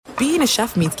being a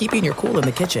chef means keeping your cool in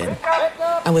the kitchen.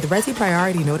 And with Resi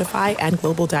Priority Notify and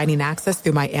Global Dining Access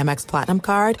through my Amex Platinum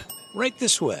card, right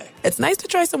this way. It's nice to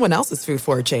try someone else's food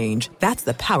for a change. That's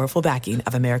the powerful backing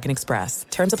of American Express.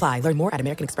 Terms apply. Learn more at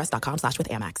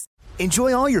americanexpress.com/withAmex.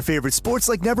 Enjoy all your favorite sports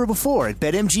like never before at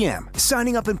BetMGM.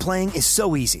 Signing up and playing is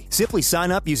so easy. Simply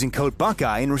sign up using code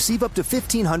Buckeye and receive up to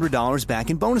 $1,500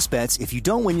 back in bonus bets if you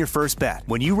don't win your first bet.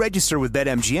 When you register with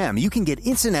BetMGM, you can get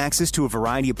instant access to a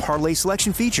variety of parlay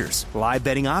selection features, live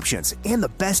betting options, and the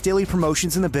best daily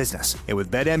promotions in the business. And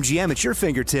with BetMGM at your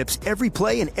fingertips, every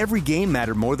play and every game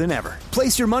matter more than ever.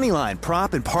 Place your moneyline,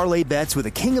 prop, and parlay bets with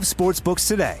the king of sportsbooks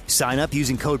today. Sign up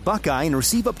using code Buckeye and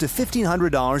receive up to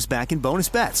 $1,500 back in bonus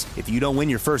bets if you don't win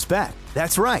your first bet.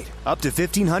 That's right, up to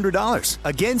 $1,500.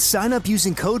 Again, sign up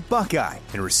using code Buckeye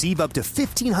and receive up to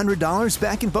 $1,500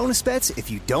 back in bonus bets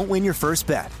if you don't win your first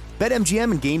bet.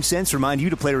 BetMGM and GameSense remind you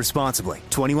to play responsibly.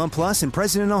 21 plus and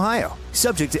present in Ohio.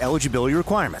 Subject to eligibility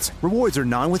requirements. Rewards are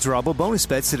non-withdrawable bonus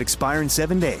bets that expire in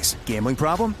 7 days. Gambling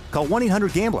problem? Call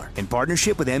 1-800-GAMBLER in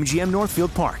partnership with MGM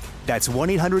Northfield Park. That's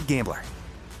 1-800-GAMBLER.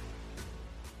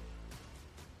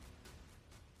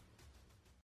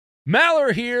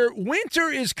 Maller here.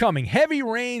 Winter is coming. Heavy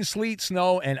rain, sleet,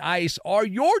 snow, and ice. Are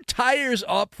your tires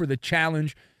up for the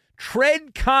challenge?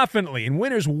 Tread confidently in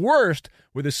winter's worst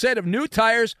with a set of new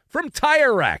tires from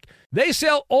Tire Rack. They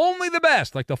sell only the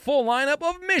best, like the full lineup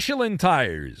of Michelin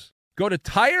tires. Go to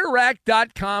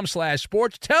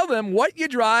TireRack.com/sports. Tell them what you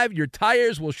drive. Your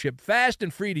tires will ship fast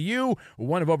and free to you.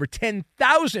 One of over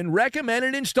 10,000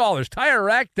 recommended installers.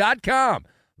 TireRack.com.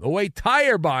 The way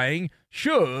tire buying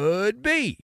should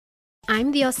be.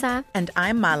 I'm Diosa. And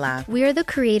I'm Mala. We are the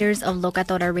creators of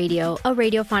Locatora Radio, a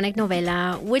radiophonic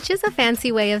novela, which is a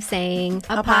fancy way of saying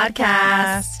a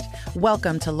podcast.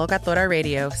 Welcome to Locatora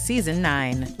Radio, Season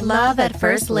 9. Love at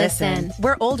first listen.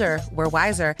 We're older, we're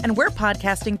wiser, and we're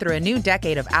podcasting through a new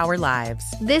decade of our lives.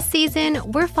 This season,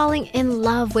 we're falling in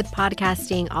love with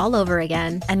podcasting all over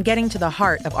again. And getting to the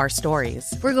heart of our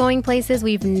stories. We're going places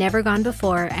we've never gone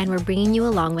before, and we're bringing you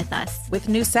along with us. With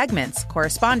new segments,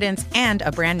 correspondence, and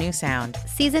a brand new sound.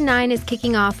 Season 9 is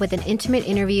kicking off with an intimate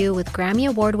interview with Grammy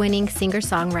Award-winning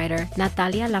singer-songwriter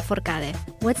Natalia Lafourcade.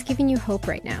 What's giving you hope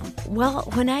right now? Well,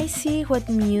 when I see what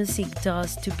music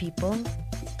does to people,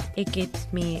 it gives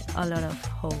me a lot of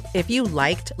hope. If you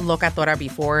liked Locatora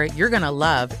before, you're going to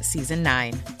love Season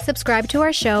 9. Subscribe to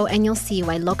our show and you'll see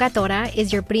why Locatora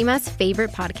is your prima's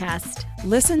favorite podcast.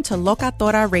 Listen to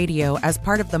Locatora Radio as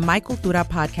part of the My Cultura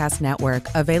Podcast Network,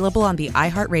 available on the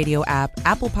iHeartRadio app,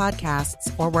 Apple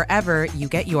Podcasts, or wherever you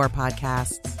get your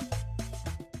podcasts.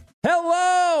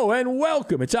 Hello and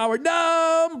welcome. It's our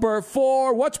number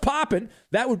 4. What's poppin'?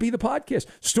 That would be the podcast.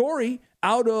 Story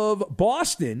out of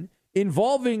Boston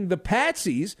involving the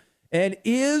Patsies. And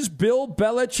is Bill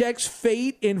Belichick's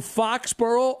fate in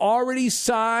Foxborough already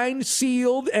signed,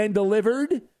 sealed, and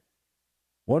delivered?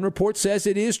 One report says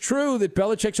it is true that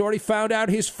Belichick's already found out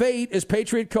his fate as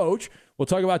Patriot coach. We'll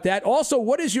talk about that. Also,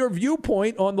 what is your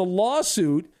viewpoint on the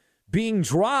lawsuit being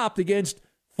dropped against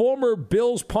former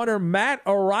Bills punter Matt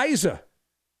Araiza?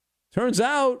 Turns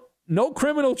out, no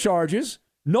criminal charges,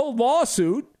 no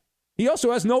lawsuit. He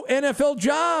also has no NFL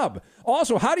job.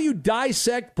 Also, how do you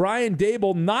dissect Brian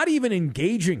Daboll not even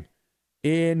engaging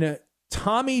in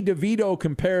Tommy DeVito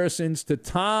comparisons to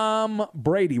Tom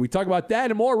Brady? We talk about that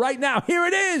and more right now. Here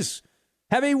it is.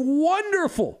 Have a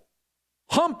wonderful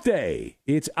hump day.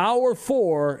 It's hour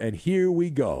 4, and here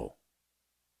we go.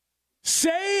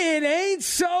 Say it ain't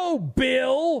so,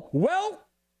 Bill. Welcome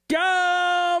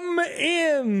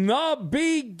in the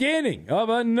beginning of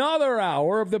another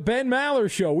hour of the Ben Maller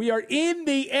Show. We are in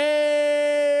the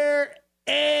air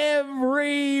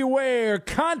everywhere.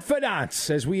 Confidants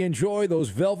as we enjoy those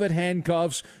velvet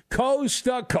handcuffs coast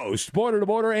to coast, border to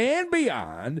border, and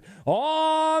beyond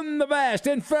on the vast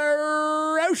and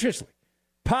ferociously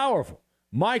powerful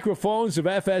microphones of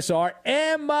FSR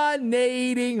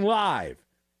emanating live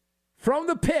from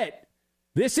the pit.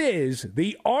 This is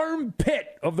the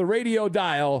armpit of the radio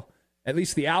dial. At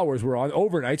least the hours we're on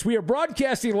overnights. We are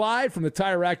broadcasting live from the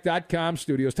TireRack.com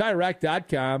studios.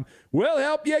 TireRack.com will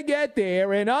help you get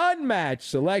there. An unmatched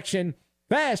selection,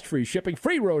 fast free shipping,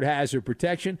 free road hazard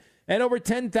protection, and over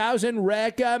 10,000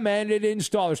 recommended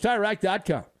installers.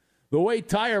 TireRack.com. The way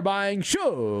tire buying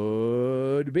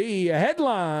should be. A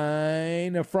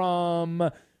headline from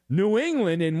New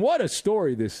England, and what a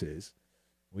story this is.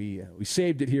 We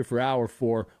saved it here for hour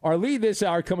 4. Our lead this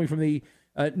hour coming from the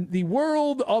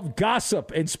world of gossip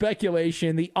and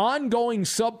speculation, the ongoing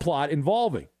subplot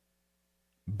involving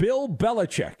Bill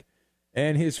Belichick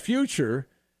and his future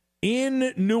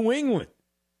in New England.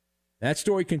 That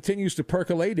story continues to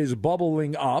percolate, is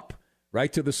bubbling up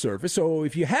right to the surface. So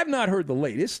if you have not heard the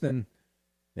latest, then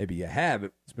maybe you have.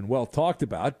 It's been well talked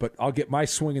about, but I'll get my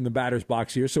swing in the batter's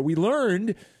box here. So we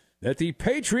learned that the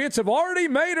Patriots have already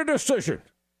made a decision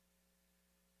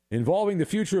involving the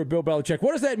future of Bill Belichick.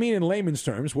 What does that mean in layman's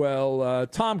terms? Well,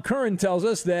 Tom Curran tells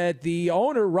us that the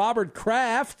owner, Robert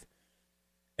Kraft,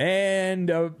 and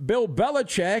Bill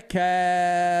Belichick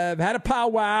have had a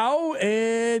powwow,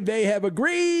 and they have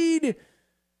agreed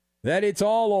that it's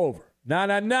all over.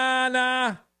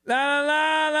 Na-na-na-na,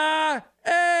 la-la-la-la,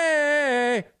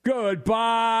 hey,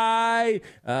 goodbye.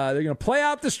 They're going to play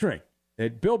out the string.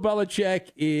 That Bill Belichick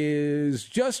is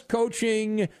just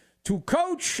coaching to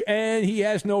coach, and he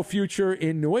has no future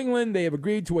in New England. They have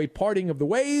agreed to a parting of the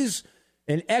ways,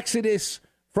 an exodus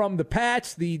from the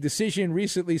Pats. The decision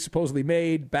recently supposedly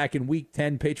made back in Week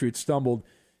 10. Patriots stumbled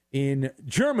in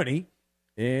Germany,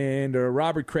 and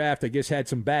Robert Kraft, I guess, had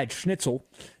some bad schnitzel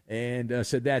and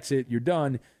said, that's it, you're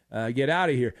done, get out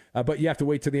of here. But you have to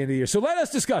wait till the end of the year. So let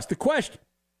us discuss the question.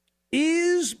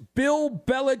 Is Bill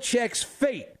Belichick's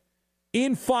fate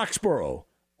in Foxborough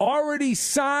already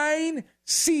signed,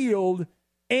 sealed,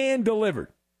 and delivered?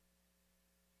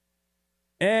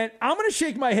 And I'm going to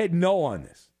shake my head no on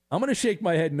this.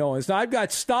 Now, I've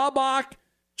got Staubach,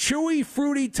 Chewy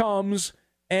Fruity Tums,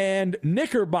 and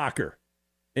Knickerbocker.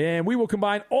 And we will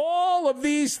combine all of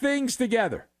these things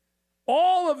together.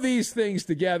 And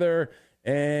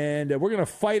we're going to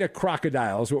fight a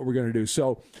crocodile is what we're going to do.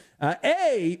 So,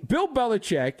 Bill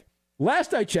Belichick,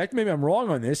 last I checked, maybe I'm wrong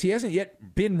on this, he hasn't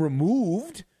yet been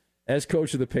removed as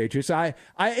coach of the Patriots. I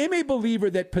am a believer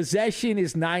that possession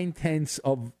is 9/10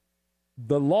 of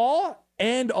the law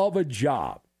and of a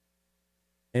job.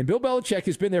 And Bill Belichick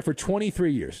has been there for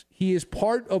 23 years. He is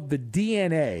part of the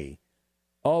DNA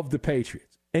of the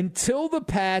Patriots. Until the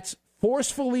Pats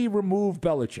forcefully remove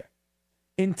Belichick,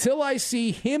 until I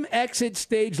see him exit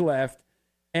stage left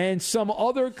and some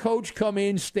other coach come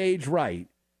in stage right,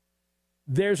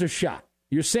 there's a shot.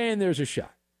 You're saying there's a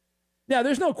shot. Now,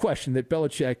 there's no question that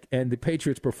Belichick and the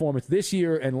Patriots' performance this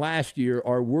year and last year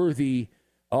are worthy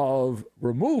of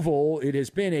removal. It has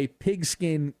been a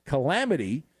pigskin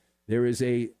calamity. There is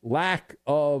a lack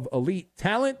of elite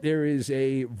talent. There is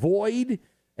a void,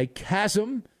 a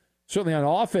chasm, certainly on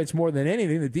offense more than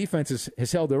anything. The defense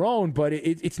has held their own, but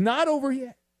it's not over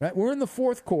yet. Right? We're in the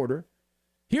fourth quarter.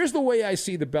 Here's the way I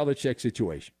see the Belichick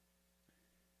situation.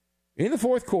 In the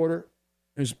fourth quarter,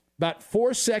 there's about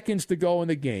 4 seconds to go in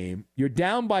the game. You're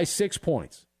down by 6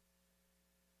 points.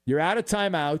 You're out of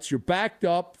timeouts. You're backed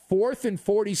up 4th and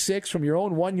 46 from your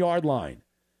own 1-yard line.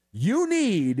 You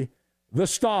need the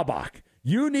Staubach.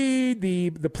 You need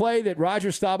the play that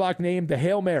Roger Staubach named the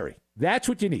Hail Mary. That's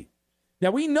what you need.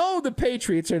 Now, we know the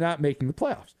Patriots are not making the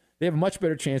playoffs. They have a much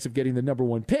better chance of getting the number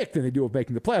one pick than they do of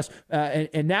making the playoffs.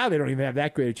 And now they don't even have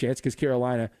that great a chance because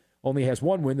Carolina only has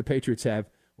one win. The Patriots have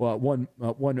won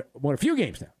a few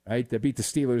games now, right? They beat the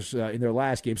Steelers in their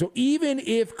last game. So even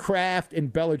if Kraft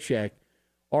and Belichick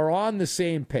are on the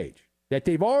same page, that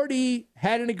they've already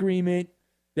had an agreement,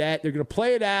 that they're going to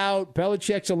play it out,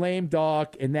 Belichick's a lame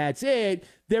duck, and that's it,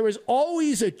 there is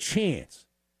always a chance,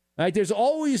 right? There's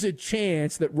always a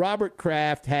chance that Robert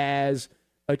Kraft has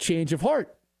a change of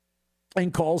heart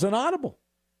and calls an audible.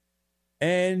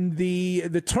 And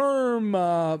the term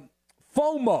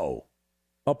FOMO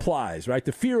applies, right?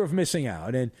 The fear of missing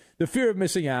out. And the fear of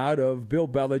missing out of Bill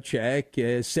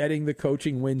Belichick setting the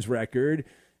coaching wins record,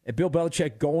 and Bill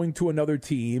Belichick going to another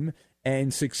team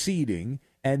and succeeding,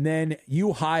 and then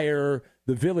you hire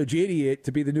the village idiot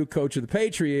to be the new coach of the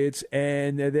Patriots,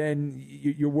 and then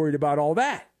you're worried about all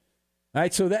that.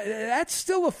 Right? So that's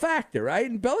still a factor, right?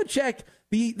 And Belichick,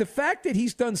 the fact that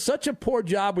he's done such a poor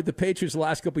job with the Patriots the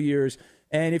last couple of years,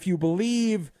 and if you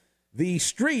believe the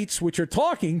streets, which are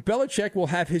talking, Belichick will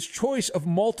have his choice of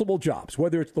multiple jobs,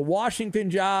 whether it's the Washington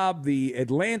job, the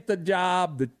Atlanta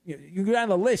job, you can go down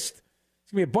the list.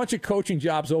 There's going to be a bunch of coaching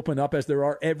jobs open up, as there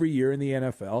are every year in the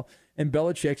NFL, and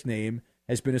Belichick's name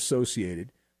has been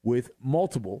associated with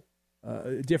multiple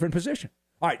different positions.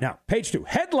 All right, now, page 2.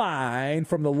 Headline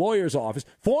from the lawyer's office.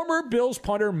 Former Bills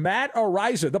punter Matt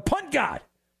Araiza, the punt god,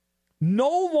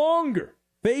 no longer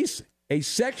facing a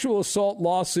sexual assault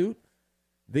lawsuit.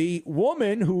 The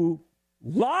woman who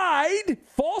lied,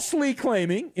 falsely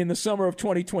claiming in the summer of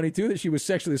 2022 that she was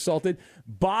sexually assaulted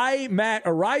by Matt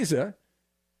Araiza,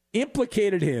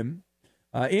 implicated him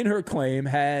in her claim,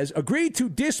 has agreed to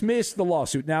dismiss the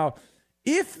lawsuit. Now,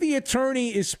 if the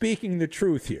attorney is speaking the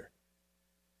truth here,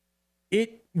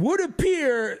 it would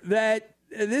appear that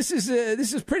this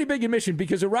is pretty big admission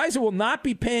because Araiza will not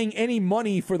be paying any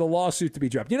money for the lawsuit to be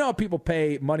dropped. You know how people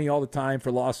pay money all the time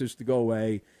for lawsuits to go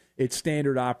away. It's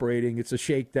standard operating. It's a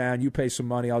shakedown. You pay some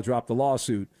money, I'll drop the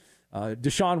lawsuit.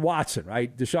 Deshaun Watson,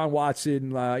 right? Deshaun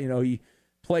Watson, he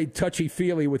played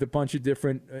touchy-feely with a bunch of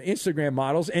different Instagram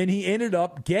models, and he ended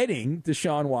up getting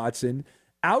Deshaun Watson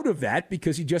out of that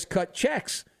because he just cut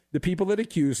checks. The people that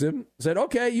accused him said,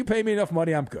 okay, you pay me enough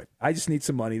money, I'm good. I just need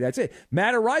some money, that's it.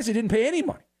 Matt Araiza didn't pay any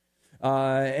money.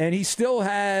 And he still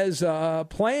has a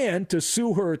plan to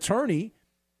sue her attorney.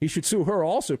 He should sue her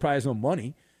also, probably has no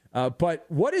money. But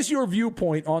what is your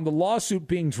viewpoint on the lawsuit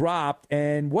being dropped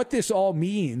and what this all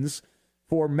means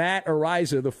for Matt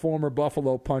Araiza, the former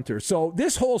Buffalo punter? So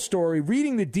this whole story,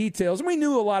 reading the details, and we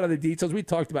knew a lot of the details. We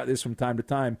talked about this from time to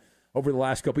time over the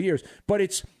last couple of years. But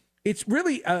it's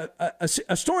really a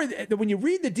story that when you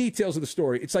read the details of the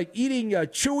story, it's like eating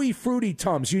chewy, fruity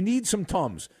Tums. You need some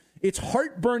Tums. It's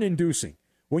heartburn-inducing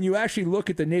when you actually look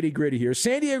at the nitty-gritty here.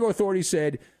 San Diego authorities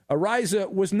said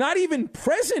Araiza was not even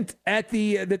present at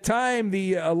the time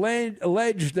the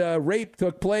alleged rape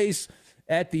took place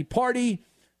at the party.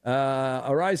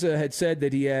 Araiza had said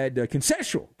that he had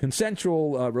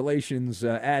consensual relations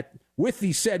with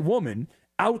the said woman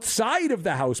outside of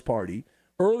the house party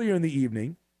earlier in the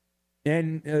evening.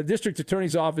 And the district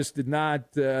attorney's office did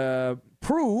not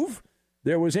prove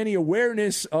there was any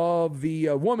awareness of the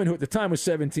woman, who at the time was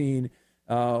 17,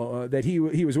 that he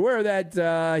was aware of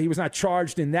that. He was not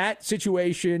charged in that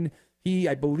situation. He,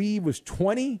 I believe, was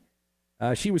 20.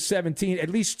 She was 17.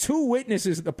 At least two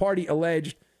witnesses at the party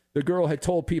alleged the girl had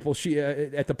told people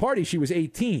at the party she was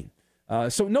 18.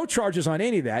 So no charges on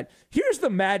any of that. Here's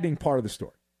the maddening part of the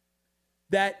story.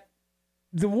 That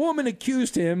the woman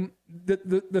accused him.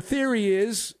 The theory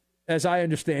is, as I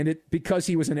understand it, because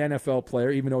he was an NFL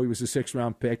player, even though he was a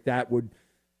 6th-round pick,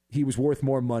 he was worth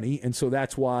more money, and so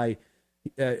that's why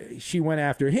she went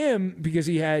after him, because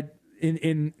he had,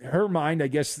 in her mind, I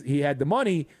guess he had the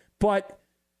money. But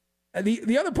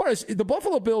the other part is the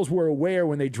Buffalo Bills were aware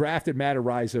when they drafted Matt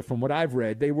Araiza. From what I've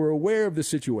read, they were aware of the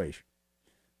situation.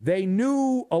 They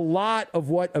knew a lot of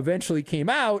what eventually came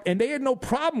out, and they had no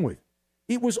problem with it.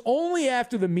 It was only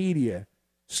after the media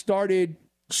started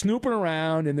snooping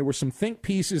around and there were some think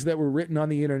pieces that were written on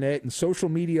the internet and social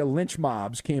media lynch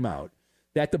mobs came out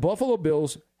that the Buffalo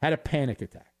Bills had a panic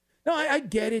attack. Now, I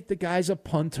get it. The guy's a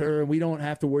punter and we don't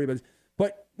have to worry about it.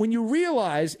 But when you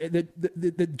realize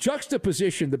the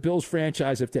juxtaposition the Bills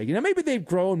franchise have taken, now maybe they've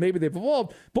grown, maybe they've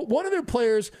evolved, but one of their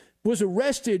players was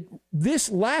arrested this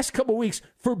last couple of weeks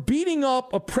for beating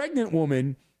up a pregnant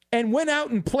woman and went out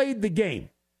and played the game.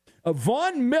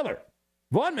 Von Miller.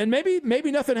 And maybe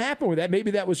nothing happened with that.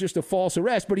 Maybe that was just a false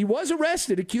arrest, but he was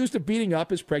arrested, accused of beating up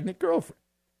his pregnant girlfriend.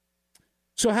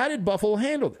 So how did Buffalo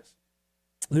handle this?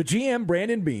 The GM,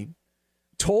 Brandon Beane,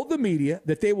 told the media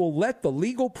that they will let the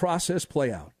legal process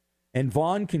play out, and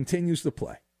Vaughn continues to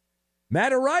play.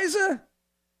 Matt Araiza,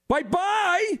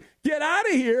 bye-bye, get out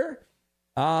of here.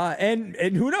 And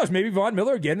who knows, maybe Von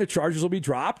Miller, again, the charges will be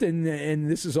dropped, and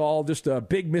this is all just a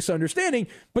big misunderstanding,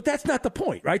 but that's not the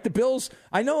point, right? The Bills,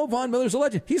 I know Von Miller's a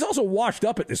legend. He's also washed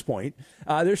up at this point.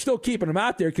 They're still keeping him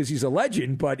out there because he's a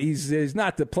legend, but he's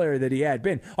not the player that he had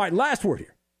been. All right, last word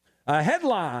here. A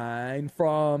headline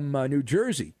from New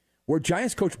Jersey, where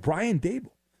Giants coach Brian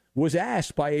Daboll was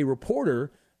asked by a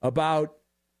reporter about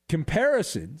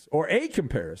comparisons, or a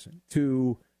comparison,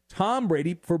 to Tom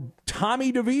Brady for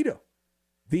Tommy DeVito.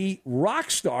 The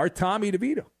rock star Tommy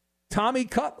DeVito, Tommy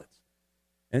Cutlets.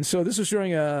 And so this was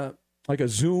during a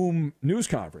Zoom news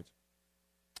conference.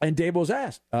 And Daboll was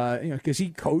asked, because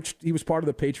he was part of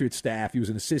the Patriots staff. He was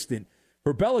an assistant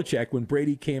for Belichick when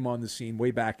Brady came on the scene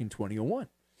way back in 2001.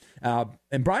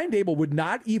 And Brian Daboll would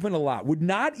not even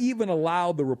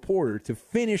allow the reporter to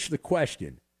finish the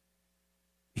question.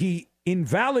 He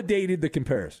invalidated the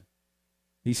comparison.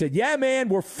 He said, yeah, man,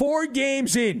 we're 4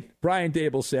 games in, Brian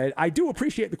Daboll said. I do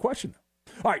appreciate the question,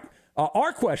 though. All right,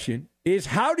 our question is,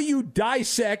 how do you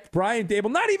dissect Brian Daboll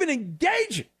not even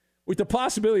engaging with the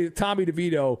possibility that Tommy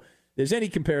DeVito is any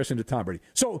comparison to Tom Brady?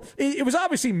 So it was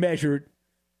obviously measured.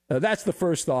 That's the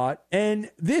first thought.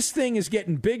 And this thing is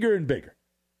getting bigger and bigger.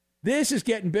 This is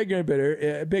getting bigger and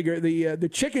bigger. The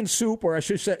chicken soup, or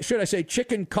should I say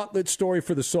chicken cutlet story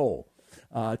for the soul.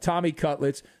 Tommy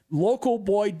Cutlets. Local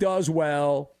boy does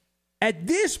well. At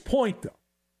this point,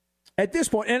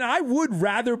 and I would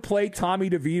rather play Tommy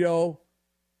DeVito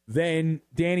than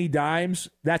Danny Dimes.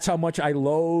 That's how much I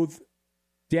loathe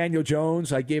Daniel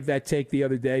Jones. I gave that take the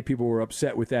other day. People were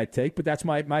upset with that take, but that's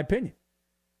my opinion.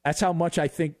 That's how much I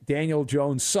think Daniel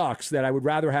Jones sucks, that I would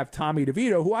rather have Tommy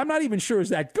DeVito, who I'm not even sure is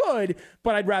that good,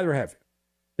 but I'd rather have him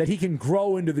that he can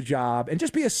grow into the job and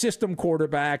just be a system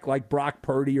quarterback like Brock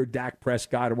Purdy or Dak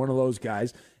Prescott or one of those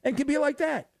guys and can be like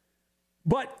that.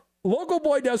 But local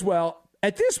boy does well.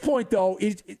 At this point, though,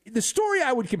 the story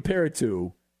I would compare it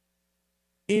to,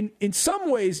 in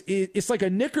some ways, it's like a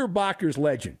Knickerbockers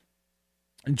legend.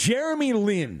 Jeremy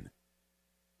Lin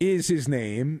is his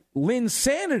name.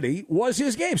 Linsanity was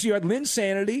his game. So you had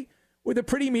Linsanity with a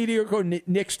pretty mediocre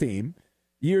Knicks team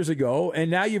years ago, and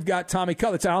now you've got Tommy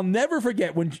Cutlets. I'll never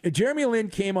forget when Jeremy Lin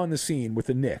came on the scene with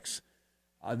the Knicks.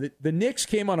 The Knicks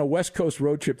came on a West Coast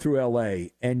road trip through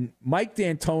L.A., and Mike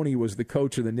D'Antoni was the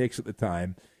coach of the Knicks at the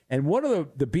time. And one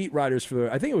of the beat writers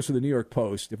I think it was for the New York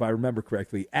Post, if I remember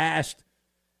correctly, asked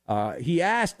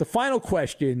the final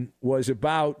question was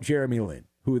about Jeremy Lin,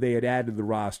 who they had added to the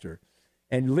roster.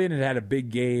 And Lin had a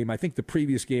big game. I think the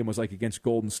previous game was like against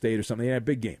Golden State or something. They had a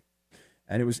big game.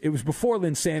 And it was before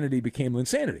Linsanity became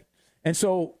Linsanity. And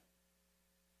so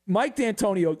Mike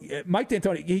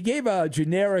D'Antoni, he gave a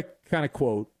generic kind of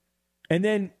quote. And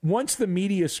then once the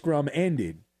media scrum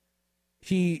ended,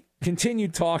 he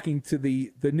continued talking to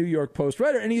the New York Post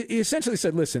writer. And he essentially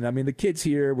said, listen, I mean, the kid's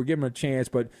here. We're giving him a chance,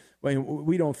 but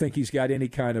we don't think he's got any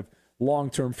kind of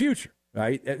long-term future.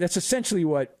 Right? That's essentially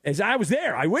what, as I was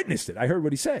there, I witnessed it. I heard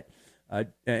what he said.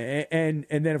 And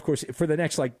then, of course, for the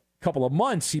next, couple of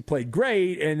months, he played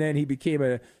great, and then he became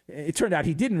it turned out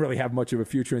he didn't really have much of a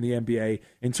future in the NBA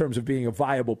in terms of being a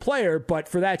viable player, but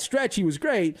for that stretch, he was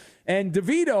great. And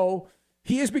DeVito,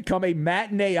 he has become a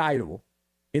matinee idol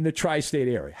in the tri-state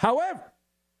area. However,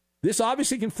 this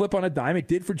obviously can flip on a dime. It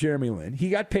did for Jeremy Lin.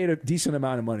 He got paid a decent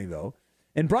amount of money, though.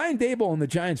 And Brian Daboll and the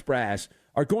Giants brass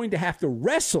are going to have to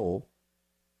wrestle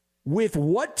with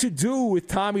what to do with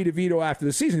Tommy DeVito after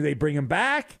the season. They bring him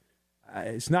back.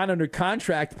 It's not under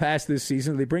contract past this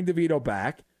season. They bring DeVito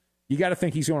back. You got to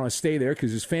think he's going to stay there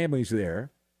because his family's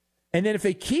there. And then if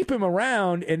they keep him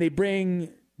around and they bring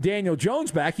Daniel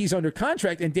Jones back, he's under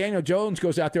contract, and Daniel Jones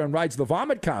goes out there and rides the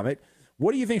vomit comet,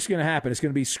 what do you think is going to happen? It's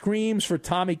going to be screams for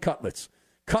Tommy Cutlets.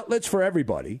 Cutlets for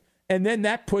everybody. And then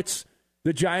that puts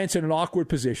the Giants in an awkward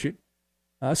position.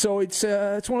 So it's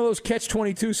one of those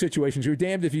catch-22 situations. You're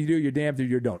damned if you do, you're damned if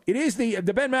you don't. It is the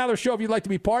Ben Maller Show if you'd like to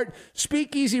be part.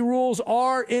 Speakeasy rules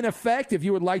are in effect. If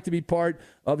you would like to be part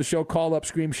of the show, call up,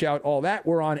 scream, shout, all that.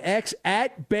 We're on X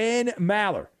at Ben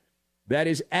Maller. That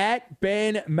is at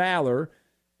Ben Maller.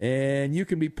 And you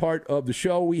can be part of the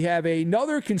show. We have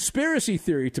another conspiracy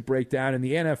theory to break down in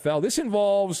the NFL. This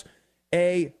involves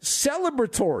a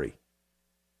celebratory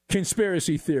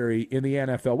conspiracy theory in the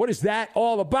NFL. What is that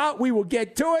all about? We will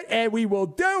get to it, and we will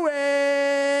do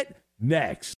it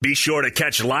next. Be sure to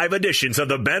catch live editions of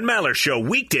the Ben Maller Show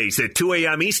weekdays at 2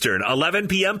 a.m. Eastern, 11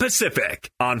 p.m. Pacific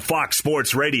on Fox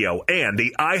Sports Radio and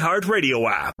the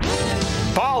iHeartRadio app.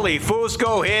 Paulie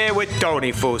Fusco here with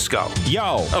Tony Fusco.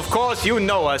 Yo. Of course, you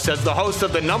know us as the host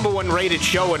of the #1 rated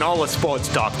show in all of sports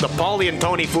talk, the Paulie and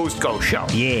Tony Fusco Show.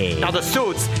 Yeah. Now, the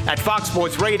suits at Fox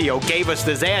Sports Radio gave us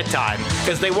this airtime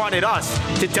because they wanted us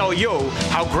to tell you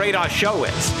how great our show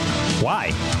is.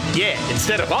 Why? Yeah,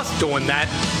 instead of us doing that,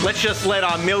 let's just let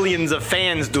our millions of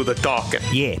fans do the talking.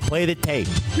 Yeah, play the tape.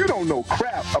 You don't know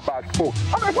crap about sports.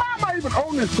 I mean, why am I even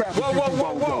on this crap?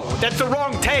 Whoa. That's the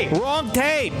wrong tape. Wrong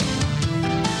tape.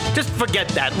 Just forget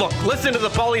that. Look, listen to the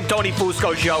Paulie and Tony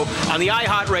Fusco Show on the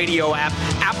iHeartRadio app,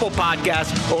 Apple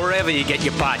Podcasts, or wherever you get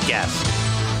your podcasts.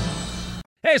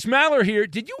 Hey, it's Maller here.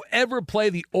 Did you ever play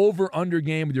the over-under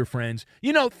game with your friends?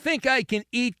 You know, think I can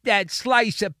eat that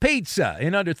slice of pizza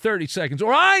in under 30 seconds.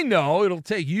 Or I know it'll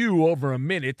take you over a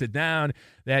minute to down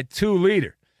that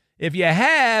 2-liter. If you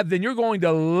have, then you're going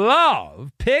to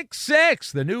love Pick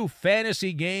Six, the new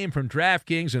fantasy game from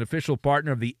DraftKings, an official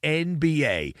partner of the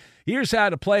NBA. Here's how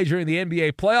to play during the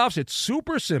NBA playoffs. It's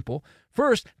super simple.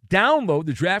 First, download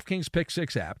the DraftKings Pick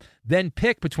Six app, then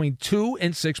pick between 2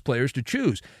 and 6 players to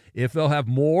choose if they'll have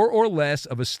more or less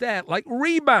of a stat like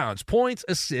rebounds, points,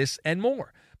 assists, and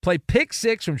more. Play Pick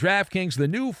Six from DraftKings, the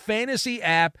new fantasy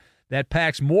app that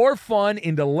packs more fun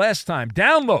into less time.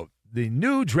 Download the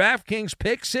new DraftKings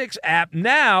Pick Six app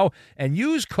now and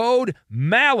use code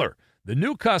MALLER. The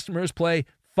new customers play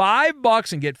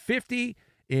 $5 and get $50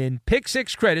 in Pick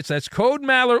Six credits. That's code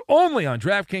MALLER only on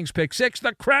DraftKings Pick Six.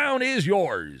 The crown is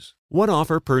yours. One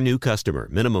offer per new customer.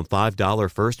 Minimum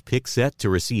 $5 first pick set to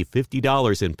receive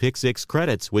 $50 in Pick 6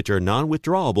 credits, which are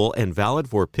non-withdrawable and valid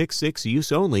for Pick 6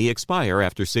 use only. Expire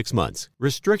after 6 months.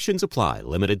 Restrictions apply.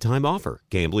 Limited time offer.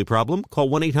 Gambling problem? Call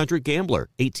 1-800-GAMBLER.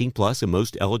 18 plus in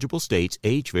most eligible states.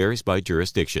 Age varies by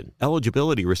jurisdiction.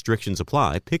 Eligibility restrictions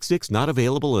apply. Pick 6 not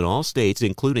available in all states,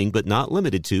 including but not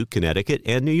limited to Connecticut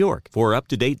and New York. For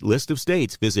up-to-date list of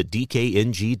states, visit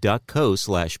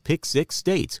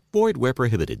dkng.co/pick6states. Void where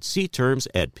prohibited. See terms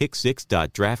at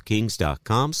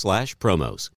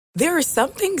pick6.draftkings.com/promos. There are some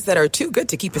things that are too good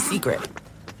to keep a secret.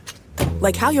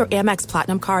 Like how your Amex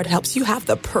Platinum card helps you have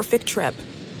the perfect trip.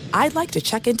 I'd like to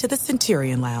check into the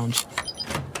Centurion Lounge.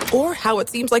 Or how it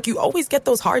seems like you always get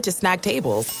those hard-to-snag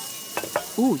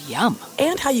tables. Ooh, yum.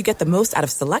 And how you get the most out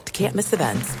of select can't-miss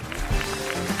events.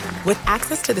 With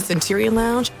access to the Centurion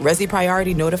Lounge, Resi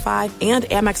Priority Notified, and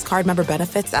Amex card member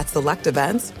benefits at select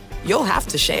events, you'll have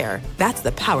to share. That's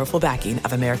the powerful backing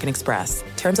of American Express.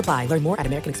 Terms apply. Learn more at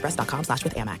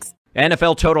americanexpress.com/withAmex.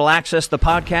 NFL Total Access, the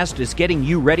podcast, is getting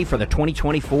you ready for the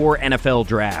 2024 NFL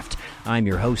Draft. I'm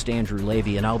your host, Andrew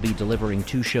Levy, and I'll be delivering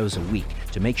 2 shows a week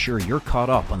to make sure you're caught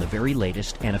up on the very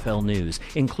latest NFL news,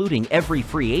 including every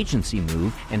free agency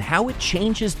move and how it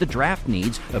changes the draft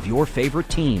needs of your favorite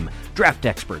team. Draft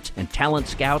experts and talent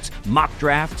scouts, mock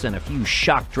drafts, and a few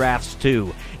shock drafts,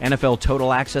 too. NFL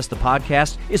Total Access, the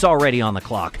podcast, is already on the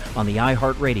clock on the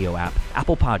iHeartRadio app,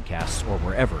 Apple Podcasts, or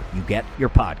wherever you get your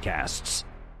podcasts.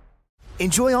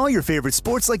 Enjoy all your favorite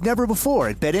sports like never before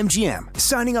at BetMGM.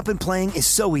 Signing up and playing is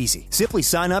so easy. Simply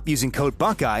sign up using code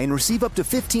Buckeye and receive up to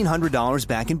 $1,500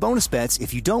 back in bonus bets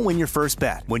if you don't win your first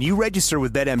bet. When you register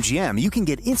with BetMGM, you can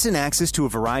get instant access to a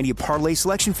variety of parlay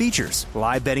selection features,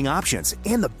 live betting options,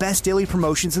 and the best daily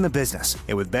promotions in the business.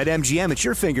 And with BetMGM at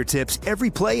your fingertips, every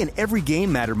play and every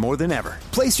game matter more than ever.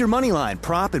 Place your moneyline,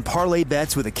 prop, and parlay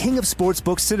bets with the king of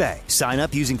sportsbooks today. Sign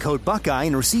up using code Buckeye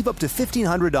and receive up to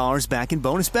 $1,500 back in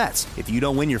bonus bets if you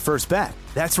don't win your first bet.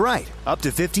 That's right, up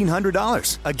to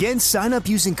 $1,500. Again, sign up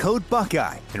using code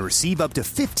Buckeye and receive up to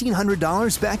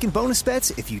 $1,500 back in bonus bets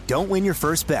if you don't win your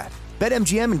first bet.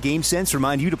 BetMGM and GameSense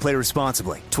remind you to play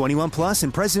responsibly. 21 plus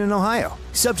and present in Ohio.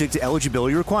 Subject to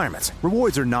eligibility requirements.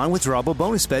 Rewards are non-withdrawable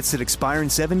bonus bets that expire in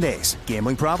 7 days.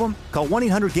 Gambling problem? Call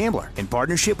 1-800-GAMBLER in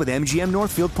partnership with MGM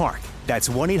Northfield Park. That's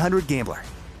 1-800-GAMBLER.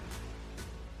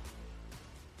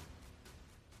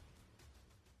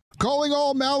 Calling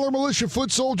all Maller Militia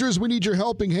foot soldiers, we need your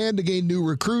helping hand to gain new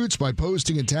recruits by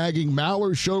posting and tagging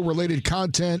Maller Show-related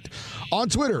content on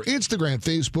Twitter, Instagram,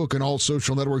 Facebook, and all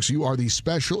social networks. You are the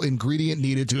special ingredient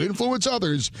needed to influence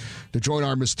others to join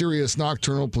our mysterious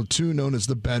nocturnal platoon known as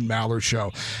the Ben Maller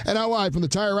Show. And now live from the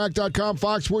TireRack.com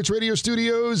Fox Sports Radio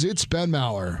studios, it's Ben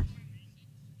Maller.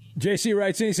 JC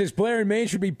writes in, he says, Blair and Maine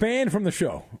should be banned from the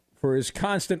show for his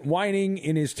constant whining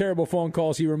in his terrible phone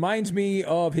calls. He reminds me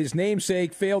of his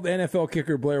namesake, failed NFL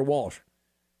kicker Blair Walsh.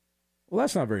 Well,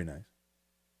 that's not very nice.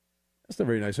 That's not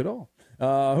very nice at all.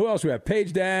 Who else we have?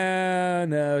 Page down.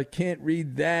 Can't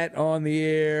read that on the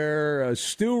air.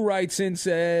 Stu writes in,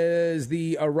 says,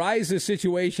 the Ariza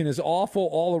situation is awful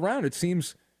all around. It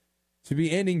seems to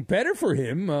be ending better for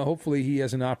him. Hopefully he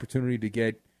has an opportunity to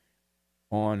get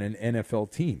on an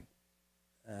NFL team.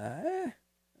 I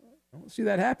don't see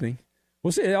that happening.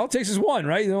 We'll see. All it takes is one,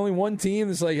 right? There's only one team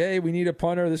that's like, hey, we need a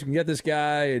punter. This can get this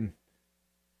guy, and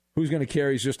who's going to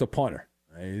carry is just a punter.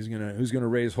 Right? Who's going to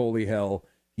raise holy hell?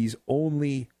 He's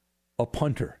only a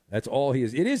punter. That's all he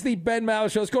is. It is the Ben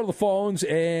Maller Show. Let's go to the phones,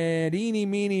 and eeny,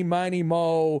 meeny, miny,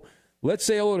 mo. Let's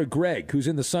say hello to Greg, who's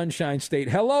in the Sunshine State.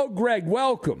 Hello, Greg.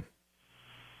 Welcome.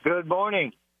 Good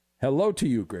morning. Hello to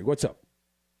you, Greg. What's up?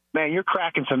 Man, you're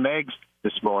cracking some eggs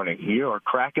this morning. You are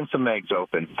cracking some eggs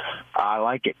open. I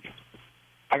like it.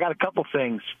 I got a couple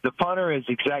things. The punter is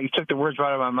exactly, you took the words right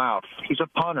out of my mouth. He's a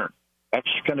punter. That's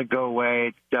going to go away.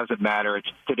 It doesn't matter. It's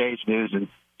today's news, and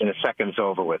in a second it's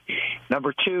over with.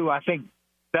 Number two, I think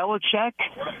Belichick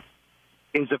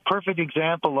is a perfect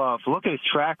example of, look at his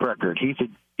track record. He's a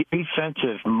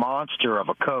defensive monster of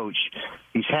a coach.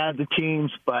 He's had the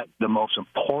teams, but the most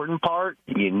important part,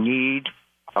 you need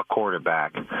a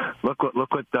quarterback. Look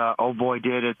what the old boy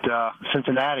did at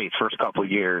Cincinnati the first couple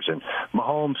of years, and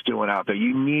Mahomes doing out there.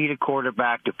 You need a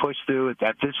quarterback to push through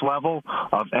at this level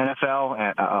of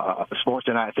NFL sports,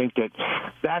 and I think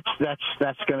that's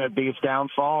going to be his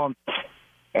downfall.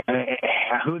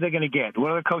 Who are they going to get?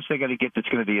 What other coach are they going to get that's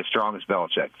going to be as strong as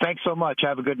Belichick? Thanks so much.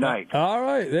 Have a good night. All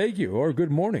right. Thank you. Or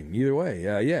good morning. Either way.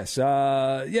 Yes.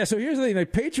 So here's the thing. The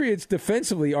Patriots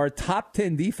defensively are top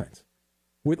 10 defense.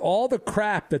 With all the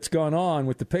crap that's gone on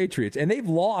with the Patriots, and they've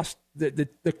lost the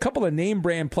couple of name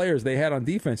brand players they had on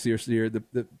defense this year, the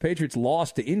Patriots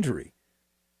lost to injury.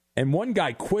 And one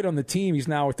guy quit on the team. He's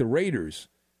now with the Raiders.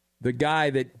 The guy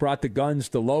that brought the guns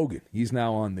to Logan. He's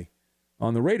now on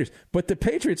the Raiders. But the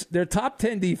Patriots, their top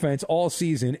 10 defense all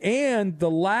season. And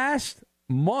the last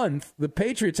month, the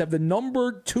Patriots have the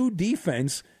number 2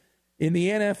 defense in the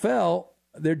NFL.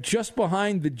 They're just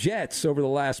behind the Jets over the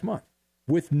last month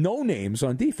with no names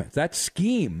on defense. That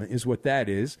scheme is what that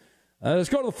is. Let's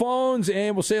go to the phones,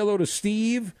 and we'll say hello to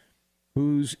Steve,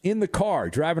 who's in the car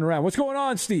driving around. What's going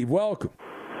on, Steve? Welcome.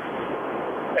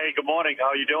 Hey, good morning. How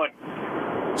are you doing?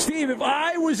 Steve, if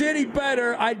I was any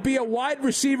better, I'd be a wide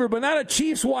receiver, but not a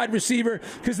Chiefs wide receiver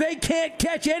because they can't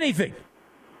catch anything.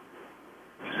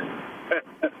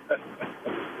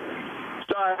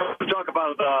 So I want to talk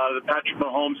about the Patrick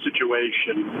Mahomes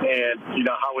situation and,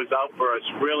 how he's out for us.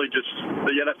 Really just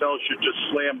the NFL should just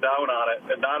slam down on it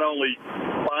and not only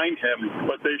fine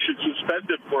him, but they should suspend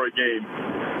him for a game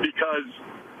because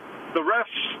the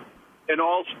refs in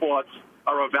all sports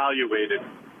are evaluated.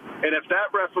 And if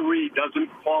that referee doesn't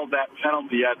call that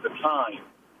penalty at the time,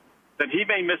 then he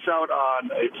may miss out on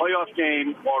a playoff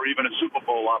game or even a Super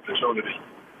Bowl opportunity.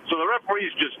 So the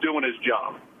referee's just doing his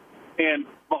job. And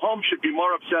Mahomes should be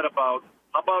more upset about,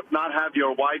 how about not have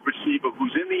your wide receiver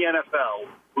who's in the NFL,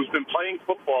 who's been playing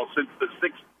football since he's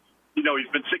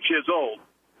been 6 years old,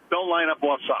 don't line up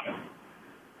offside.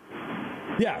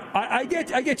 Yeah, I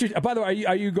get you. By the way,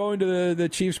 are you going to the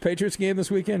Chiefs-Patriots game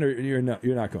this weekend, or you're not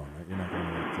going? Right? You're not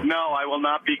going. No, I will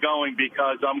not be going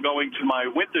because I'm going to my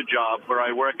winter job where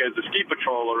I work as a ski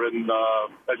patroller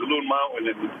at Loon Mountain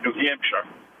in New Hampshire.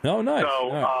 Oh, nice.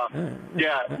 So,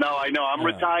 I know. I'm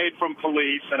retired from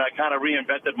police, and I kind of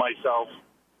reinvented myself.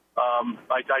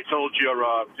 I told your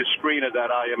screener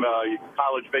that I am a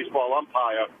college baseball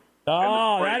umpire.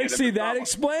 Oh, that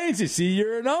explains it. See,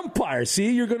 you're an umpire.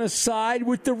 See, you're going to side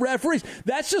with the referees.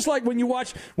 That's just like when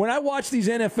I watch these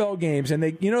NFL games, and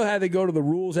how they go to the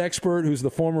rules expert, who's the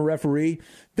former referee.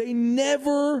 They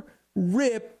never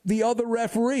rip the other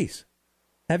referees.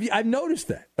 I've noticed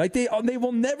that. Like they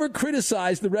will never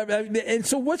criticize the ref. And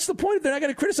so what's the point if they're not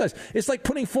going to criticize? It's like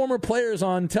putting former players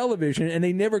on television and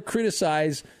they never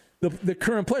criticize the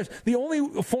current players. The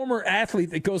only former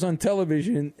athlete that goes on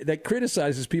television that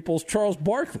criticizes people is Charles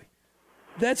Barkley.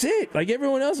 That's it. Like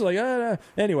everyone else is like,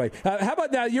 Anyway, how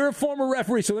about now? You're a former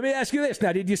referee, so let me ask you this.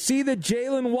 Now, did you see the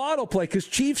Jalen Waddle play? Because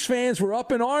Chiefs fans were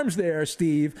up in arms there,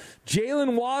 Steve.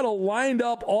 Jalen Waddle lined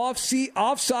up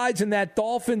offsides in that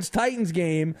Dolphins-Titans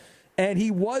game, and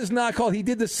he was not called. He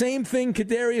did the same thing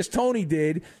Kadarius Toney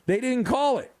did. They didn't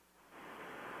call it.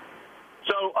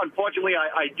 So, unfortunately,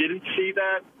 I didn't see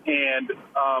that, and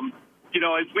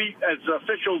as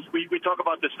officials, we talk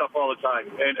about this stuff all the time,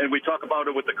 and we talk about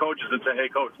it with the coaches and say, hey,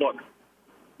 coach, look,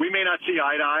 we may not see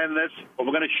eye to eye on this, but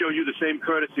we're going to show you the same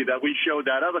courtesy that we showed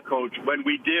that other coach when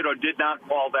we did or did not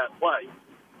call that play.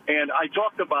 And I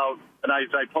talked about, and I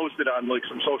posted on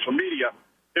some social media,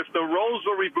 if the roles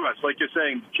were reversed, like you're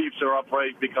saying, the Chiefs are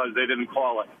upright because they didn't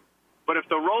call it. But if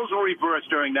the roles were reversed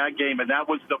during that game, and that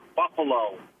was the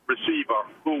Buffalo receiver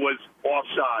who was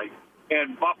offside,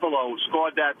 and Buffalo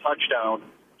scored that touchdown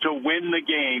to win the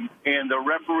game, and the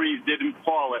referees didn't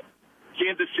call it,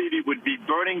 Kansas City would be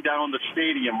burning down the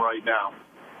stadium right now.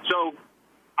 So,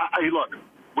 look,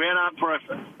 we're not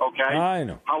perfect, okay? I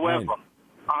know. However,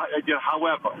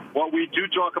 what we do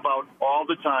talk about all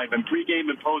the time in pregame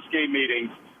and postgame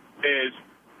meetings is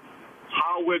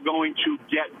how we're going to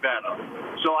get better.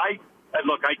 So, I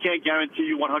can't guarantee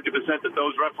you 100% that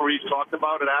those referees talked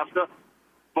about it after,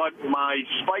 but my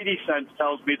spidey sense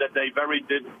tells me that they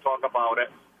did talk about it.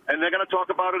 And they're going to talk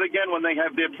about it again when they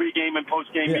have their pregame and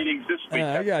postgame meetings this week.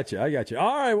 I got you.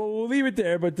 All right, well, we'll leave it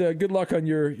there, but good luck on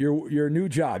your new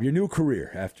job, your new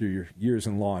career after your years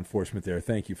in law enforcement there.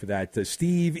 Thank you for that.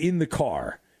 Steve in the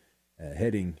car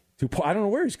heading to – I don't know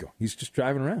where he's going. He's just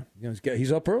driving around.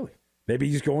 He's up early. Maybe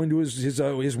he's going to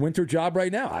his winter job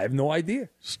right now. I have no idea.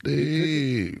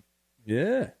 Steve.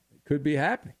 It could be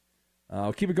happening.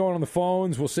 I'll keep it going on the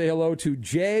phones. We'll say hello to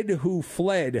Jed who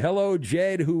fled. Hello,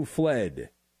 Jed who fled.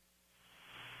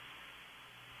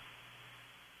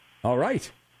 All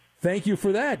right. Thank you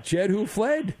for that, Jed who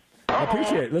fled. I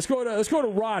appreciate it. Let's go to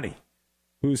Ronnie,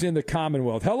 who's in the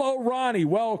Commonwealth. Hello, Ronnie.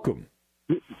 Welcome.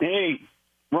 Hey,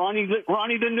 Ronnie the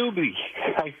newbie.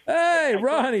 Hey,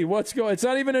 Ronnie, what's going on? It's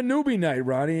not even a newbie night,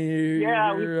 Ronnie.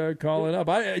 You're calling up.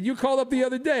 You called up the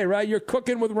other day, right? You're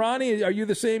cooking with Ronnie. Are you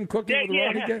the same cooking with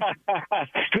Ronnie guy?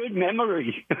 Good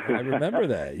memory. I remember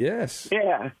that, yes.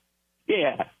 Yeah.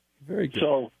 Very good.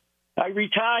 So I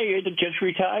just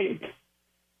retired.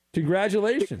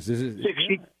 Congratulations. This is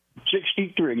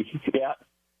 63, yeah.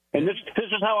 And this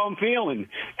is how I'm feeling.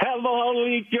 Have a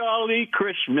holly jolly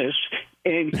Christmas.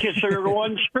 and kiss her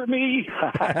once for me.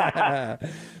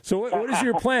 So what is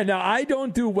your plan? Now, I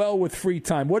don't do well with free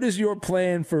time. What is your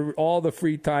plan for all the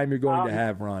free time you're going to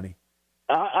have, Ronnie?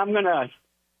 I'm going to...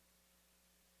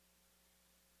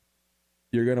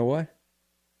 You're going to what?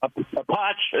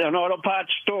 An auto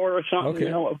parts store or something. Okay.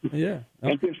 You know? Yeah.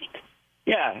 And just,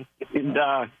 and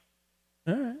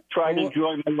try to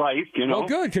enjoy my life, you know. Well,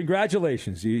 good.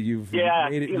 Congratulations. You've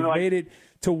made it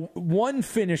to one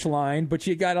finish line, but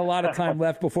you got a lot of time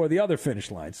left before the other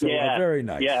finish line. So very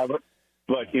nice. Yeah, but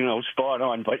spot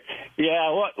on. But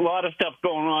a lot of stuff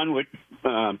going on with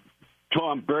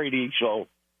Tom Brady. So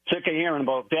sick of hearing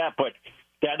about that. But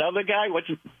that other guy, what's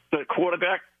the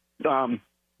quarterback?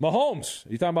 Mahomes.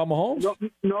 You talking about Mahomes?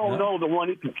 No, the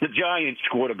one, the Giants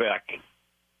quarterback.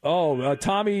 Oh,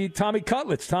 Tommy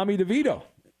Cutlets, Tommy DeVito,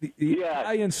 the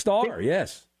Italian star.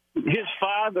 Yes, his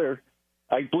father,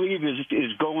 I believe,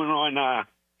 is going on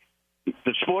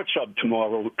the Sports Hub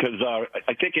tomorrow because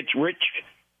I think it's Rich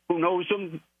who knows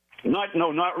him.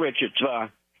 Not Rich.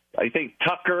 It's I think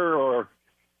Tucker or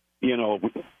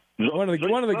one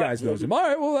of the guys knows him. All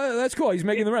right, well that's cool. He's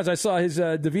making the rounds. I saw his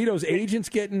DeVito's agents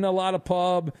getting a lot of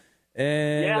pub.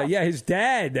 And his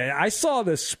dad. I saw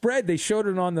the spread. They showed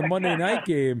it on the Monday night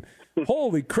game.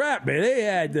 Holy crap, man!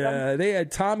 They had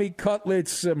Tommy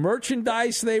Cutlets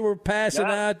merchandise they were passing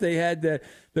out. They had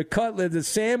the cutlet. The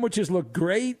sandwiches looked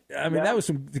great. I mean, that was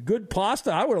some good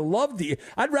pasta. I would have loved to.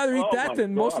 I'd rather eat that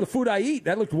than most of the food I eat.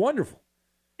 That looked wonderful.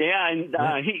 Yeah, and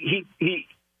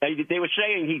they were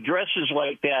saying he dresses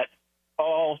like that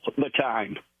all the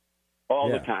time.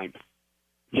 The time.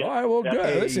 Yeah. All right, well,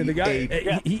 good. Listen, the guy,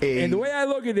 and the way I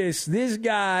look at this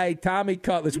guy, Tommy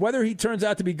Cutlets, whether he turns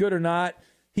out to be good or not,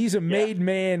 he's a made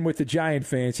man with the Giant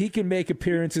fans. He can make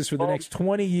appearances for the next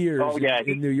 20 years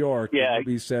in New York. Yeah, he'll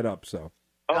be set up. So,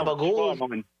 he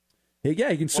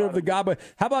can serve the gaba.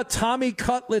 How about Tommy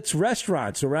Cutlets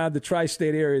restaurants around the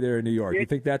tri-state area there in New York? You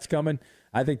think that's coming?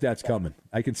 I think that's coming.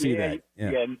 I can see that.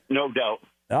 Yeah, no doubt.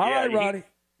 All right, Ronnie.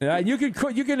 You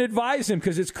can advise him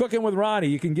because it's Cooking with Ronnie.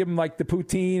 You can give him like the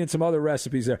poutine and some other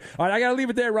recipes there. All right, I got to leave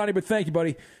it there, Ronnie, but thank you,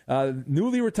 buddy.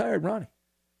 Newly retired Ronnie.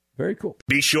 Very cool.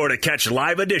 Be sure to catch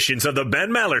live editions of the Ben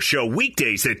Maller Show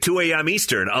weekdays at 2 a.m.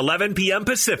 Eastern, 11 p.m.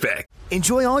 Pacific.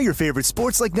 Enjoy all your favorite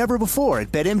sports like never before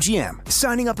at BetMGM.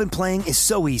 Signing up and playing is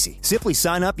so easy. Simply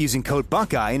sign up using code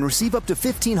Buckeye and receive up to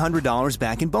 $1,500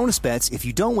 back in bonus bets if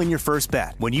you don't win your first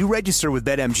bet. When you register with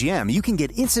BetMGM, you can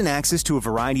get instant access to a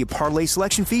variety of parlay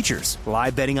selection features,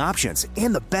 live betting options,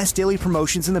 and the best daily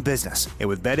promotions in the business. And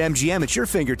with BetMGM at your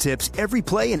fingertips, every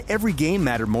play and every game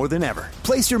matter more than ever.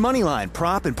 Place your moneyline,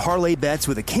 prop, and parlay bets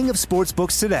with the king of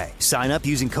sportsbooks today. Sign up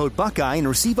using code Buckeye and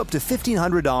receive up to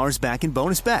 $1,500 back in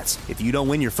bonus bets if you don't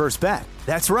win your first bet.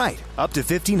 That's right, up to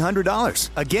 $1,500.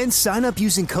 Again, sign up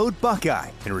using code Buckeye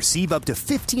and receive up to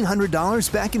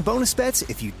 $1,500 back in bonus bets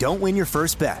if you don't win your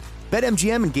first bet.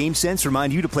 BetMGM and GameSense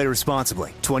remind you to play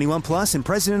responsibly. 21 plus and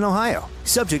present in Ohio.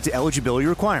 Subject to eligibility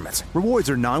requirements.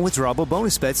 Rewards are non-withdrawable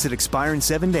bonus bets that expire in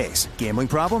 7 days. Gambling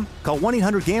problem? Call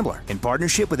 1-800-GAMBLER in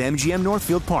partnership with MGM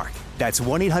Northfield Park. That's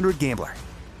 1-800-GAMBLER.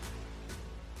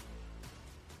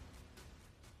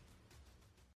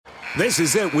 This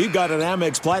is it. We've got an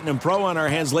Amex Platinum Pro on our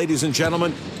hands, ladies and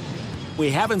gentlemen. We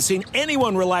haven't seen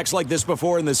anyone relax like this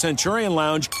before in the Centurion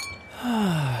Lounge.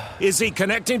 Is he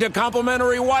connecting to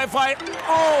complimentary Wi-Fi?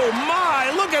 Oh,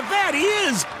 my! Look at that! He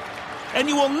is! And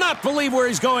you will not believe where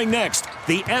he's going next.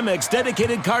 The Amex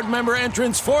dedicated card member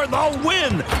entrance for the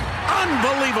win!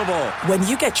 Unbelievable! When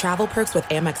you get travel perks with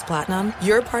Amex Platinum,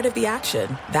 you're part of the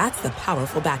action. That's the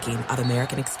powerful backing of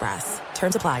American Express.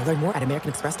 Terms apply. Learn more at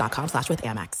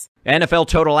americanexpress.com/withAmex. NFL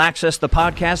Total Access, the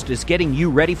podcast, is getting you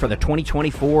ready for the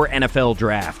 2024 NFL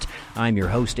Draft. I'm your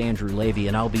host, Andrew Levy,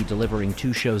 and I'll be delivering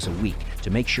 2 shows a week to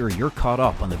make sure you're caught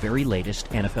up on the very latest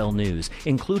NFL news,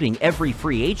 including every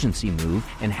free agency move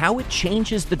and how it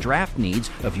changes the draft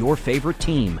needs of your favorite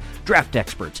team. Draft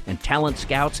experts and talent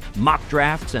scouts, mock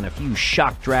drafts, and a few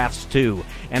shock drafts, too.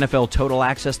 NFL Total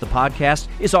Access, the podcast,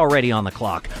 is already on the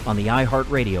clock on the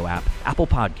iHeartRadio app, Apple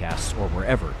Podcasts, or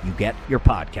wherever you get your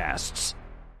podcasts.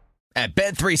 At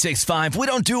Bet365, we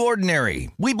don't do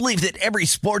ordinary. We believe that every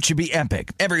sport should be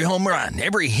epic. Every home run,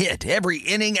 every hit, every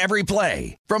inning, every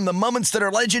play. From the moments that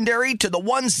are legendary to the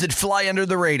ones that fly under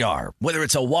the radar. Whether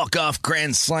it's a walk-off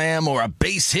grand slam or a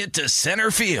base hit to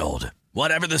center field.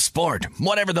 Whatever the sport,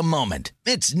 whatever the moment.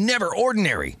 It's never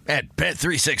ordinary at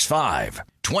Bet365.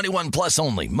 21 plus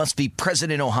only. Must be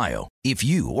present in Ohio. If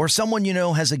you or someone you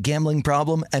know has a gambling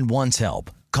problem and wants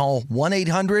help, call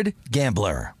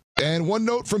 1-800-GAMBLER. And one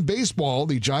note from baseball,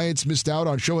 the Giants missed out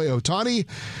on Shohei Ohtani,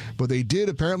 but they did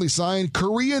apparently sign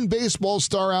Korean baseball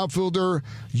star outfielder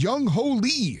Young-Ho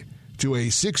Lee to a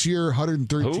 6-year,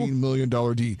 $113 million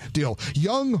deal.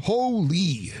 Young-Ho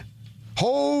Lee.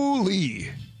 Holy.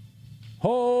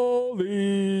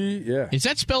 Yeah. Is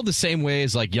that spelled the same way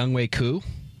as like Young Wei Koo?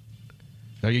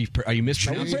 Are you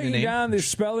mispronouncing the breaking name? down the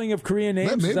spelling of Korean names?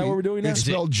 Maybe. Is that what we're doing now? It's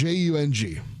spelled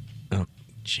J-U-N-G. Oh,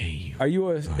 J. Are you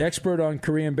an expert on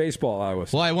Korean baseball? I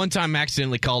was. Well, I one time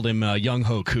accidentally called him Young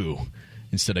Ho Koo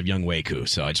instead of Young Wei Koo,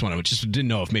 so I just didn't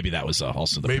know if maybe that was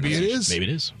also the Maybe it is. Maybe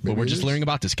it is. Maybe But we're it just is. learning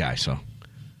about this guy, so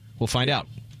we'll find out.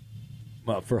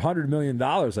 Well, for $100 million,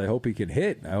 I hope he can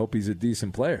hit. I hope he's a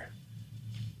decent player.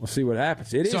 We'll see what happens.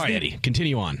 Sorry, Eddie.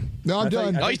 Continue on. No, I'm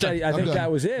done. I think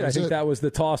that was it. I think that was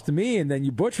the toss to me, and then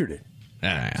you butchered it.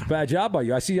 It's a bad job by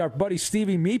you. I see our buddy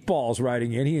Stevie Meatballs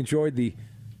writing in. He enjoyed the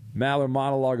Maller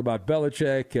monologue about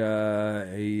Belichick.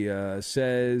 He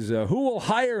says, who will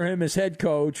hire him as head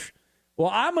coach? Well,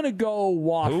 I'm going to go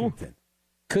Washington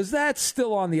because that's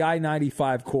still on the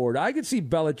I-95 corridor. I could see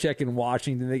Belichick in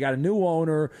Washington. They got a new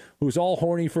owner who's all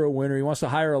horny for a winner. He wants to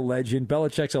hire a legend.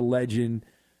 Belichick's a legend.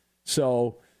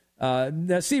 So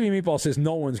now Stevie Meatball says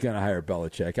no one's going to hire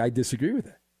Belichick. I disagree with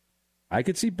that. I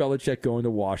could see Belichick going to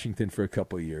Washington for a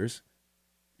couple of years.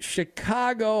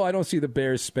 Chicago, I don't see the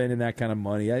Bears spending that kind of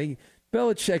money. I think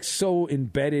Belichick's so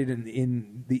embedded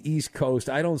in the East Coast.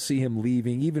 I don't see him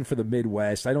leaving, even for the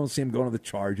Midwest. I don't see him going to the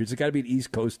Chargers. It's got to be an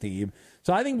East Coast team.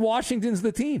 So I think Washington's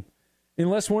the team,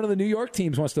 unless one of the New York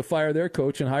teams wants to fire their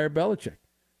coach and hire Belichick.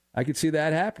 I could see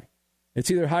that happening.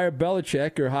 It's either hire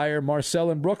Belichick or hire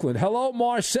Marcel in Brooklyn. Hello,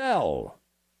 Marcel.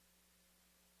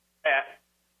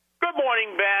 Good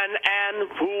morning, Ben, and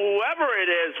whoever it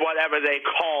is, whatever they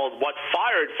called, what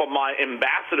fired from my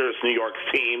ambassadors, New York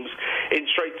teams, in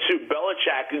straight to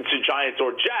Belichick, into Giants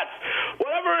or Jets.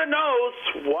 Whatever it knows,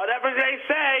 whatever they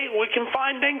say, we can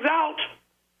find things out.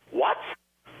 What?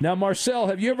 Now, Marcel,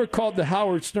 have you ever called the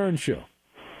Howard Stern Show?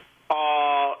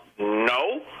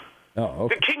 No. Oh,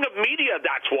 okay. The king of media,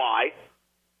 that's why.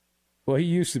 Well, he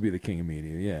used to be the king of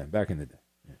media, yeah, back in the day.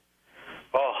 Yeah.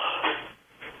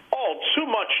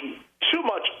 Too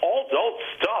much adult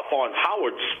stuff on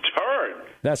Howard Stern.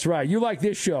 That's right. You like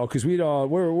this show because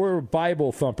we're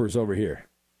Bible thumpers over here.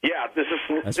 Yeah, this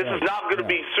is not going to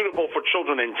be suitable for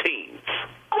children and teens.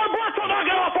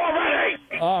 Get off already!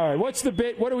 All right, what's the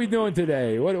bit? What are we doing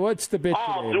today? What's the bit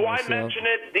today, do Marcel? I mention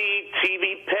it? The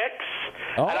TV picks?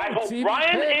 Oh, and I hope TV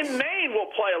Ryan picks. in Maine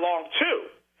will play along too,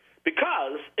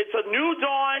 because it's a new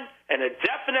dawn and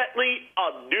definitely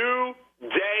a new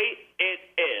day it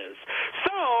is.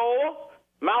 So,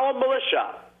 Maller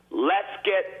Militia, let's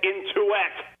get into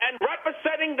it. And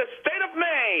representing the state of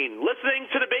Maine, listening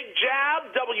to the Big Jab,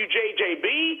 WJJB,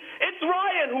 it's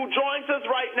Ryan who joins us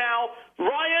right now.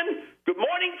 Ryan, good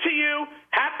morning to you.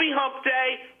 Happy hump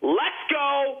day. Let's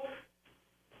go.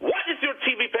 What is your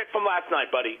TV pick from last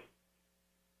night, buddy?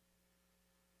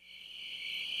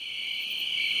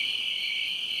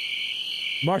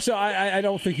 Marcel, I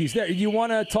don't think he's there. You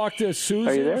want to talk to Susan?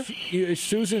 Are you there?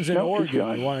 Susan's in No, Oregon.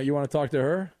 he's gone. You want to talk to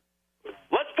her?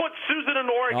 Let's put Susan in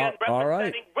Oregon, all right.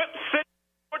 representing Whip City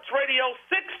Sports Radio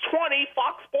 620,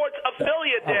 Fox Sports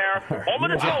affiliate there, home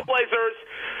of the Trailblazers.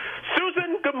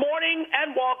 Susan, good morning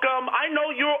and welcome. I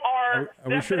know you are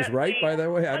we sure it's right, by the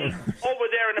way? I don't over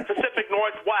there in the Pacific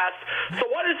Northwest. So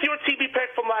what is your TV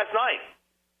pick from last night?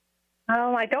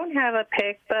 I don't have a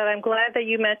pick, but I'm glad that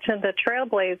you mentioned the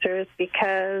Trailblazers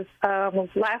because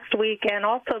last week and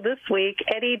also this week,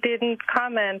 Eddie didn't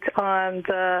comment on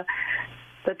the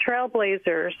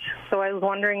Trailblazers. So I was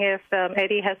wondering if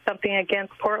Eddie has something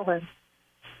against Portland.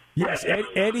 Yes,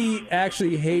 Eddie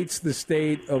actually hates the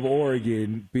state of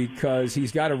Oregon because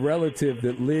he's got a relative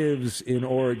that lives in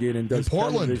Oregon and does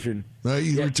television.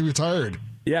 He's retired.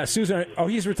 Yeah, Susan. Oh,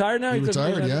 he's retired now? He's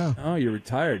retired, yeah. Oh, you're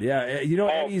retired. Yeah. You know,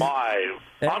 Eddie's,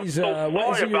 Eddie's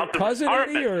what, is he your cousin,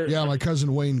 Eddie? Or? Yeah, my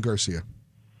cousin Wayne Garcia.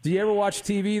 Do you ever watch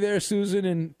TV there, Susan,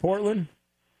 in Portland?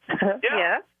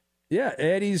 Yeah. Yeah,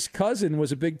 Eddie's cousin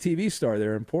was a big TV star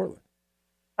there in Portland.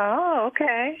 Oh,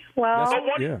 okay. Well, So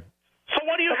what do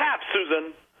you have,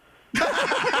 Susan?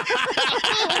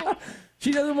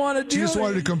 She doesn't want to do it. She just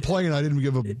wanted to complain I didn't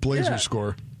give a Blazer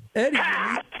score. Eddie,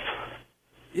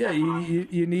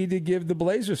 you need to give the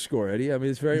Blazers score, Eddie. I mean,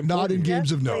 it's very important. Not in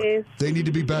games of note. They need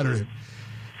to be better.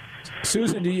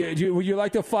 Susan, would you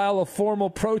like to file a formal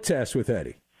protest with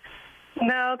Eddie?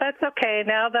 no, that's okay.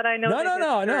 Now that I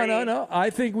know No. I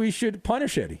think we should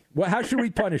punish Eddie. Well, how should we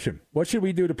punish him? What should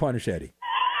we do to punish Eddie?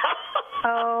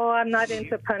 Oh, I'm not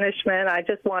into punishment. I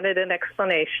just wanted an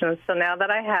explanation. So now that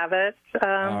I have it, all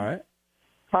right,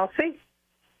 I'll see.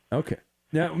 Okay.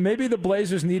 Now, maybe the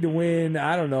Blazers need to win,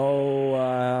 I don't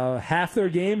know, half their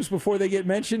games before they get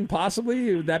mentioned,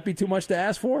 possibly? Would that be too much to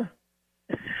ask for?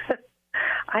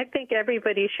 I think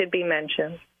everybody should be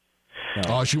mentioned. No.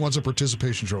 Oh, she wants a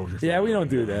participation trophy. Yeah, we don't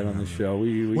do that on the show.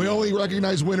 We only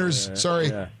recognize winners. Sorry.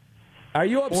 Yeah. Are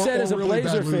you upset as a really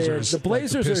Blazer bad fan? losers, The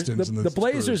Blazers like the are Pistons and the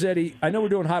Blazers, Eddie. I know we're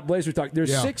doing hot Blazer talk. They're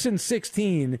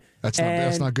 6-16. That's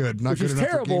not good. Not which good is enough for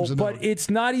terrible, games to know. but it's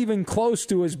not even close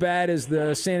to as bad as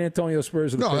the San Antonio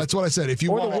Spurs. Or the No, Pistons. that's what I said. If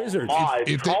you or want the Wizards,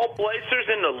 if they- all Blazers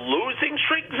in the losing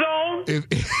streak zone?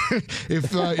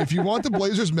 if you want the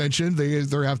Blazers mentioned, they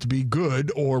either have to be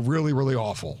good or really, really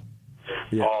awful.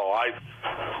 Yeah.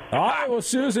 All right, well,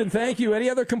 Susan, thank you. Any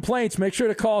other complaints, make sure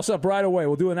to call us up right away.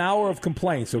 We'll do an hour of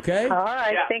complaints, okay? All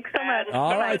right, thanks so much.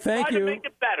 All right, thank Try you. to make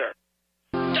it better.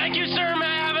 Thank you, sir. May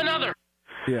I have another?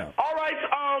 Yeah. All right,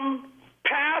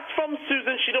 pass from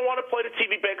Susan. She don't want to play the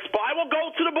TV picks, but I will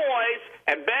go to the boys.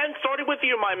 And Ben, starting with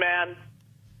you, my man.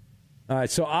 All right,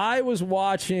 so I was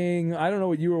watching, I don't know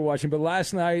what you were watching, but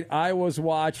last night I was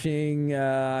watching,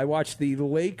 I watched the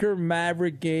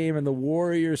Laker-Maverick game and the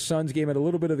Warriors-Suns game and a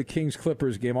little bit of the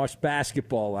Kings-Clippers game. I watched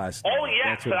basketball last night. Oh,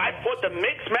 yes, and I put the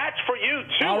mixed match for you,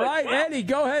 too. All right, as well. Eddie,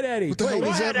 go ahead, Eddie. What the hell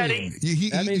does that mean?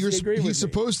 That means you agree with me. He's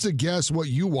supposed to guess what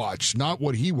you watched, not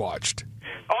what he watched.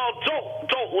 Oh,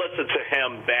 don't listen to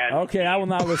him, Ben. Okay, I will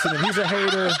not listen to him. He's a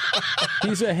hater.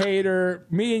 He's a hater.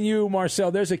 Me and you, Marcel,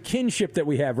 there's a kinship that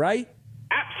we have, right?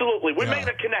 Absolutely. We made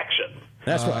a connection.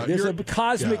 That's right. There's a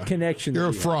cosmic connection. You're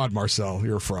a fraud, Marcel.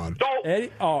 You're a fraud.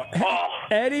 Eddie,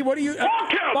 Eddie, what are you?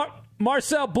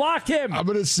 Marcel, block him. I'm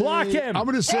gonna say. Block him. I'm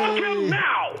gonna say. Block him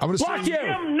now. I'm gonna Block say.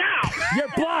 him now. You're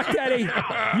blocked, Eddie.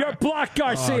 You're blocked,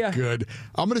 Garcia. Oh, good.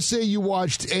 I'm gonna say you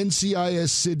watched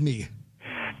NCIS Sydney.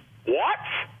 What?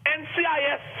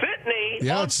 NCIS Sydney?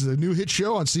 Yeah, it's the new hit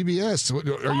show on CBS. Are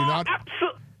you not?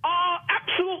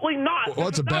 Absolutely not. Well,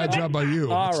 that's a bad job by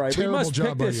you. All It's a right, we terrible must job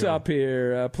pick by this you. up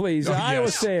here, please. Oh, Iowa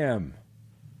yes. Sam.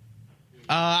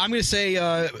 I'm going to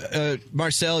say,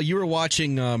 Marcel, you were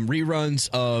watching reruns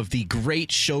of the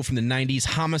great show from the 90s,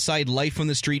 Homicide: Life on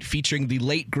the Street, featuring the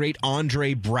late, great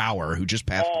Andre Brower, who just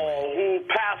passed away. Oh, who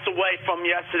passed away from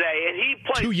yesterday. And he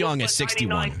played Too young at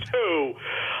 61. too.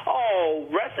 Oh,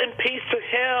 rest in peace to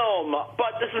him.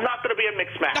 But this is not going to be a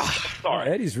mixed match. Sorry.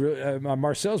 Eddie's really,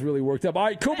 Marcel's really worked up. All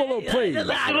right, Kubaloo, please. What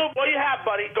do you have,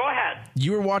 buddy? Go ahead.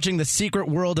 You were watching The Secret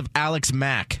World of Alex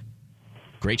Mack.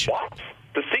 Great show. What?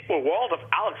 The sequel World of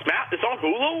Alex Mack is on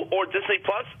Hulu or Disney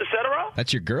Plus, etc.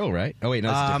 That's your girl, right? Oh wait, no.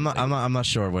 I'm not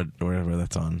sure where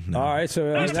that's on. No. All right,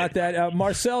 so not that.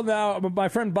 Marcel, now, my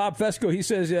friend Bob Fesco, he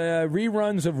says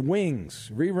reruns of Wings.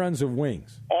 Reruns of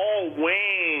Wings. Oh,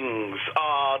 Wings.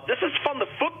 This is from the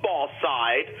football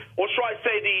side, or should I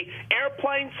say the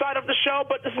airplane side of the show,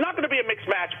 but this is not going to be a mixed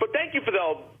match, but thank you for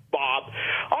the Bob.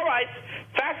 All right,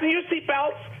 fasten your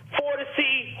seatbelts to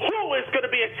see who is going to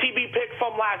be a TV pick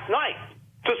from last night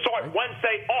to start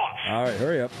Wednesday off. All right,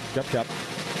 hurry up. Cup.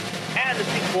 And the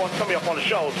sequel is coming up on the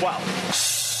show as well.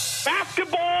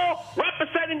 Basketball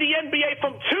representing the NBA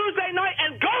from Tuesday night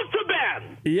and goes to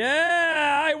Ben.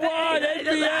 Yeah, I won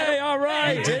NBA. All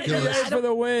right, NBA for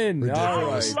the win. All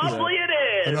right. Lovely it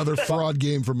is. Another fraud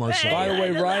game for Marcel. By the way,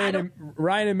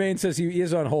 Ryan in Maine says he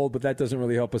is on hold, but that doesn't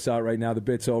really help us out right now. The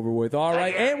bit's over with. All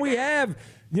right, and we have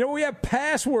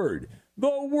Password.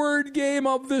 The word game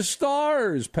of the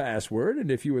stars, Password.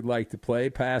 And if you would like to play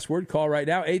Password, call right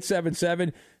now,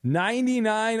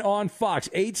 877-99 on Fox,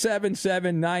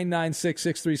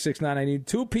 877-996-6369. I need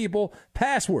two people.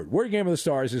 Password, word game of the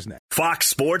stars is next. Fox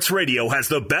Sports Radio has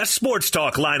the best sports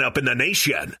talk lineup in the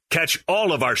nation. Catch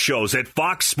all of our shows at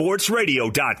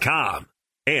foxsportsradio.com.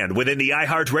 And within the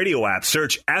iHeartRadio app,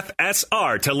 search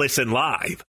FSR to listen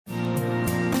live.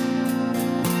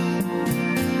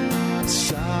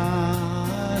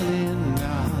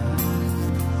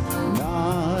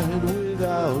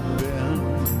 Without Ben,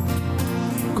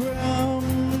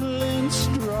 grumbling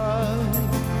strife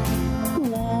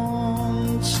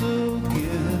once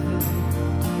again.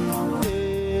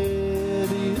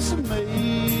 Eddie's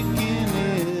making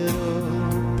it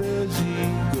up as he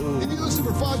goes. If you listen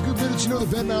for 5 good minutes, you know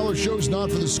the Ben Maller Show is not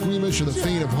for the squeamish or the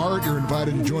faint of heart. You're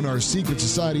invited to join our secret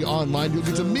society online. You'll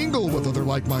get to mingle with other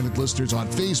like-minded listeners on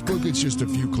Facebook. It's just a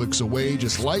few clicks away.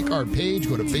 Just like our page.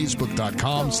 Go to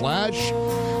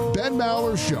facebook.com/Ben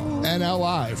Maller Show. And now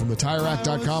live from the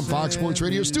TireRack.com Fox Sports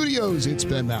Radio studios, it's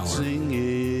Ben Maller. Sing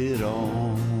it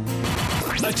on.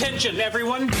 Attention,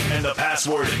 everyone. And the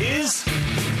password is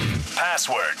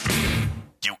Password.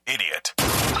 You idiot.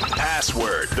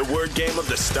 Password, the word game of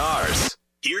the stars.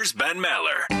 Here's Ben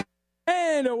Maller.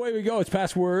 And away we go. It's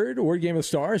Password, Word Game of the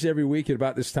Stars. Every week at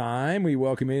about this time, we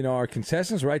welcome in our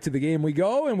contestants. Right to the game we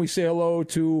go, and we say hello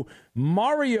to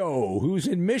Mario, who's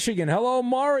in Michigan. Hello,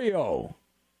 Mario.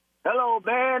 Hello,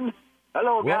 Ben.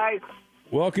 Hello, guys.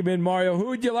 Welcome in, Mario. Who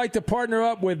would you like to partner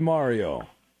up with, Mario?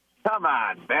 Come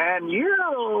on, Ben.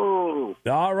 You.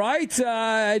 All right.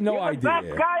 No You're idea. the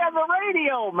best guy on the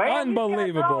radio, man.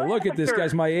 Unbelievable. Look at this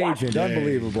guy's my agent.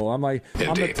 Unbelievable. I'm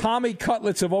the Tommy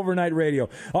Cutlets of overnight radio.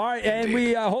 All right, and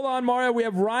we hold on, Mario. We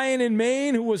have Ryan in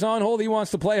Maine who was on hold. He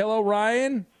wants to play. Hello,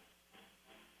 Ryan.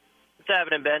 What's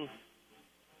happening, Ben?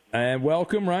 And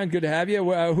welcome, Ryan. Good to have you.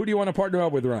 Who do you want to partner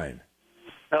up with, Ryan?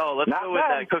 Oh, let's go with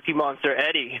that Cookie Monster,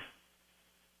 Eddie.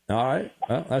 All right.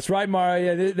 Well, that's right,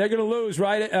 Mario. They're going to lose,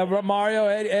 right, Mario?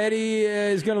 Eddie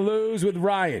is going to lose with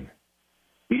Ryan.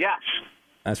 Yes.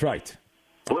 That's right.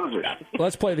 Losers.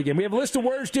 Let's play the game. We have a list of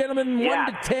words, gentlemen. 1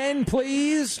 to 10,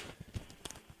 please.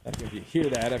 I don't know if you hear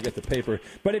that. I've got the paper.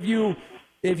 But if you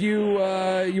want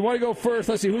to go first,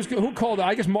 let's see who called.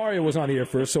 I guess Mario was on the air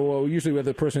first, so usually with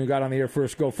the person who got on the air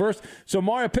first go first. So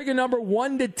Mario, pick a number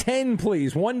 1 to 10,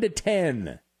 please. 1 to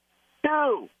 10.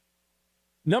 2.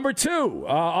 Number 2.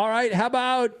 All right. How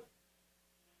about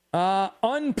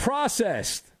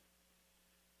unprocessed?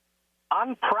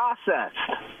 Unprocessed.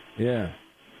 Yeah.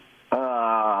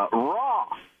 Raw.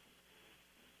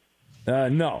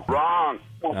 No. Wrong.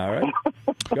 All right.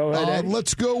 Go ahead, Eddie.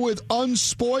 Let's go with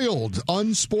unspoiled.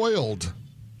 Unspoiled.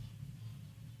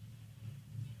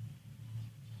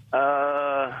 Meat.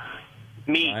 All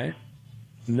right.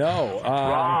 No.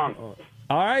 Wrong.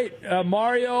 All right,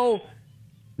 Mario.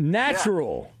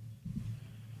 Natural.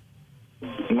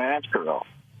 Natural.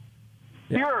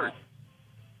 Yeah. Pure.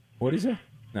 What is it?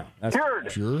 No. That's Pure.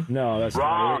 Sure. No, that's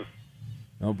Wrong. not it.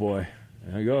 Oh, boy.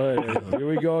 Go ahead. Here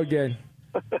we go again.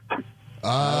 We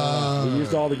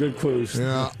used all the good clues.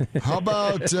 Yeah. How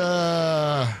about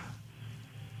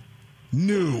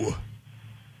new?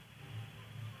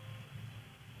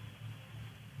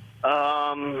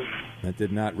 That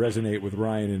did not resonate with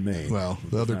Ryan and me. Well,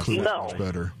 the other clue No. was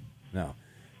better. No.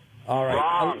 All right.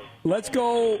 Wrong. Let's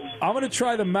go. I'm going to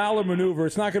try the Maller maneuver.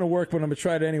 It's not going to work, but I'm going to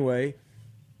try it anyway.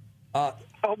 Oh,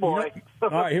 boy. All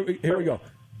right, here we go.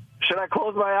 Should I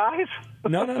close my eyes?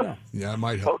 No. Yeah, it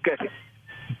might help. Okay.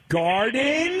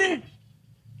 Garden.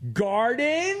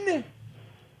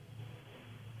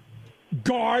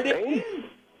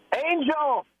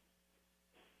 Angel.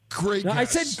 Great. No, I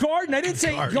guess. said garden. I didn't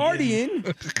say guardian.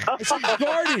 I said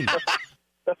garden.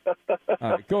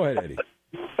 All right, go ahead, Eddie.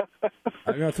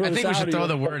 I'm gonna throw I this think we out should of throw you.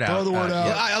 the word out. Throw the word out.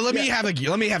 Yeah, let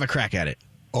me have a crack at it.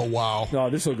 Oh, wow. No,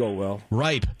 this will go well.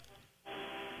 Ripe.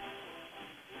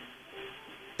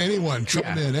 Anyone, jump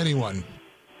in. Anyone.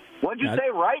 What'd you say,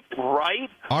 right? Right?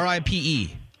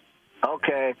 RIPE.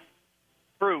 Okay.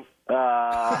 Fruit. All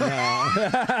right,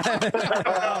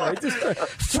 just throw it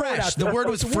Fresh. out. The word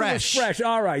was fresh. Fresh.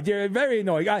 All right, you're very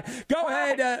annoying. Go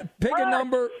ahead, pick a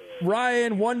number,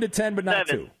 Ryan, 1 to 10, but not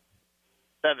 7. 2.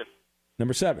 7.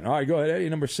 Number 7. All right, go ahead, Eddie.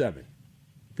 Number 7.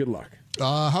 Good luck.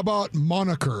 How about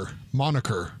moniker?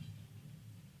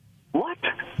 What?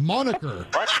 Moniker.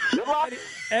 What? Good luck.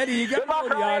 Eddie, you got to know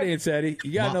the audience, Eddie.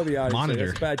 You got to know the audience. Monitor.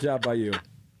 That's a bad job by you.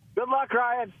 Good luck,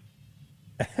 Ryan.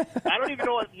 I don't even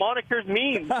know what monikers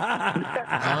mean. All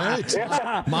right.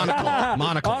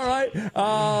 Monocle. All right.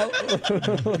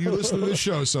 You listen to this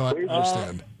show, so I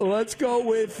understand. Let's go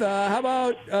with, how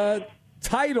about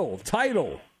title?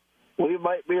 We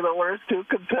might be the worst 2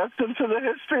 contestants in the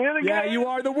history of the Yeah, game. you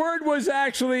are. The word was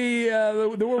actually,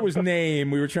 the word was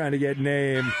name. We were trying to get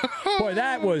name. Boy,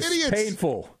 that was Idiots.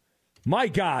 painful. My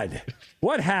God.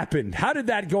 What happened? How did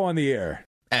that go on the air?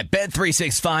 At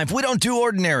Bet365, we don't do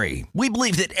ordinary. We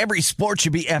believe that every sport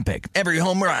should be epic. Every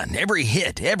home run, every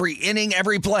hit, every inning,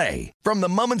 every play. From the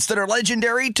moments that are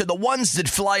legendary to the ones that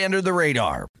fly under the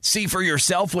radar. See for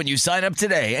yourself when you sign up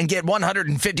today and get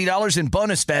 $150 in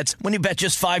bonus bets when you bet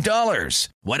just $5.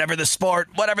 Whatever the sport,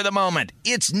 whatever the moment,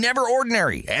 it's never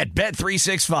ordinary at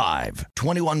Bet365.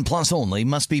 21 plus only.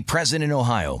 Must be present in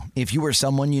Ohio. If you or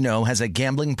someone you know has a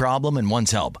gambling problem and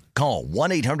wants help, call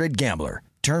 1-800-GAMBLER.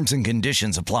 Terms and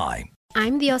conditions apply.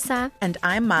 I'm Diosa. And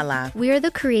I'm Mala. We are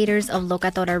the creators of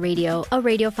Locatora Radio, a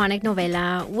radiophonic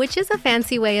novela, which is a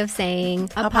fancy way of saying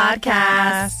a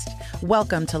podcast.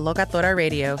 Welcome to Locatora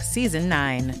Radio, Season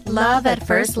 9. Love at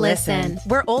first listen.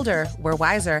 We're older, we're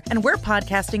wiser, and we're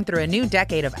podcasting through a new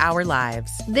decade of our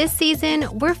lives. This season,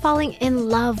 we're falling in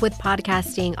love with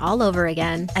podcasting all over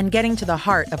again. And getting to the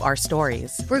heart of our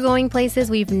stories. We're going places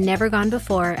we've never gone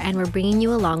before, and we're bringing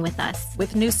you along with us.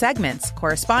 With new segments,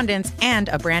 correspondence, and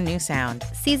a brand new sound. sound.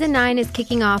 Season 9 is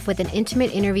kicking off with an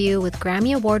intimate interview with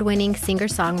Grammy Award-winning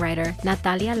singer-songwriter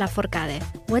Natalia Lafourcade.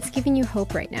 What's giving you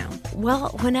hope right now? Well,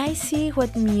 when I see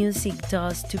what music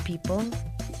does to people,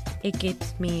 it gives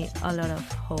me a lot of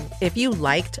hope. If you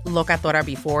liked Locatora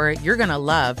before, you're going to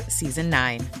love Season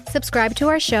 9. Subscribe to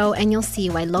our show and you'll see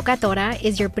why Locatora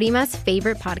is your prima's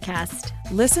favorite podcast.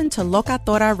 Listen to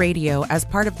Locatora Radio as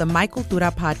part of the My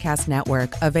Cultura Podcast Network,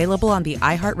 available on the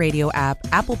iHeartRadio app,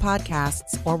 Apple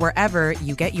Podcasts, or wherever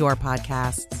you get your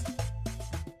podcasts.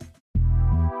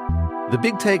 The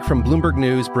Big Take from Bloomberg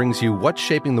News brings you what's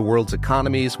shaping the world's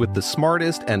economies with the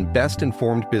smartest and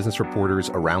best-informed business reporters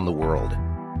around the world.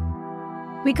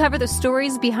 We cover the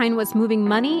stories behind what's moving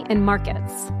money and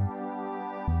markets,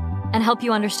 and help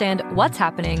you understand what's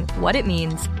happening, what it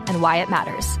means, and why it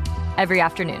matters every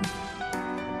afternoon.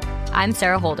 I'm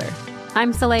Sarah Holder.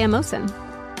 I'm Saleha Mohsen.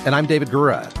 And I'm David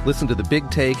Gura. Listen to The Big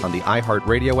Take on the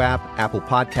iHeartRadio app, Apple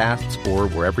Podcasts, or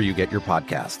wherever you get your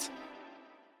podcasts.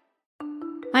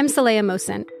 I'm Saleha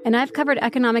Mohsen, and I've covered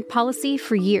economic policy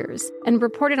for years and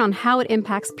reported on how it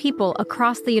impacts people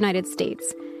across the United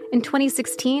States. In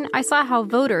 2016, I saw how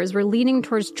voters were leaning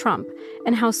towards Trump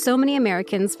and how so many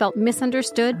Americans felt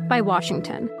misunderstood by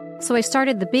Washington. So I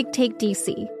started The Big Take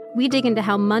DC. We dig into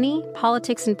how money,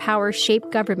 politics, and power shape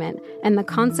government and the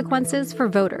consequences for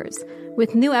voters.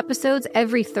 With new episodes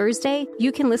every Thursday,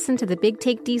 you can listen to The Big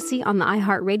Take DC on the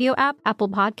iHeartRadio app, Apple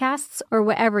Podcasts, or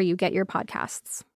wherever you get your podcasts.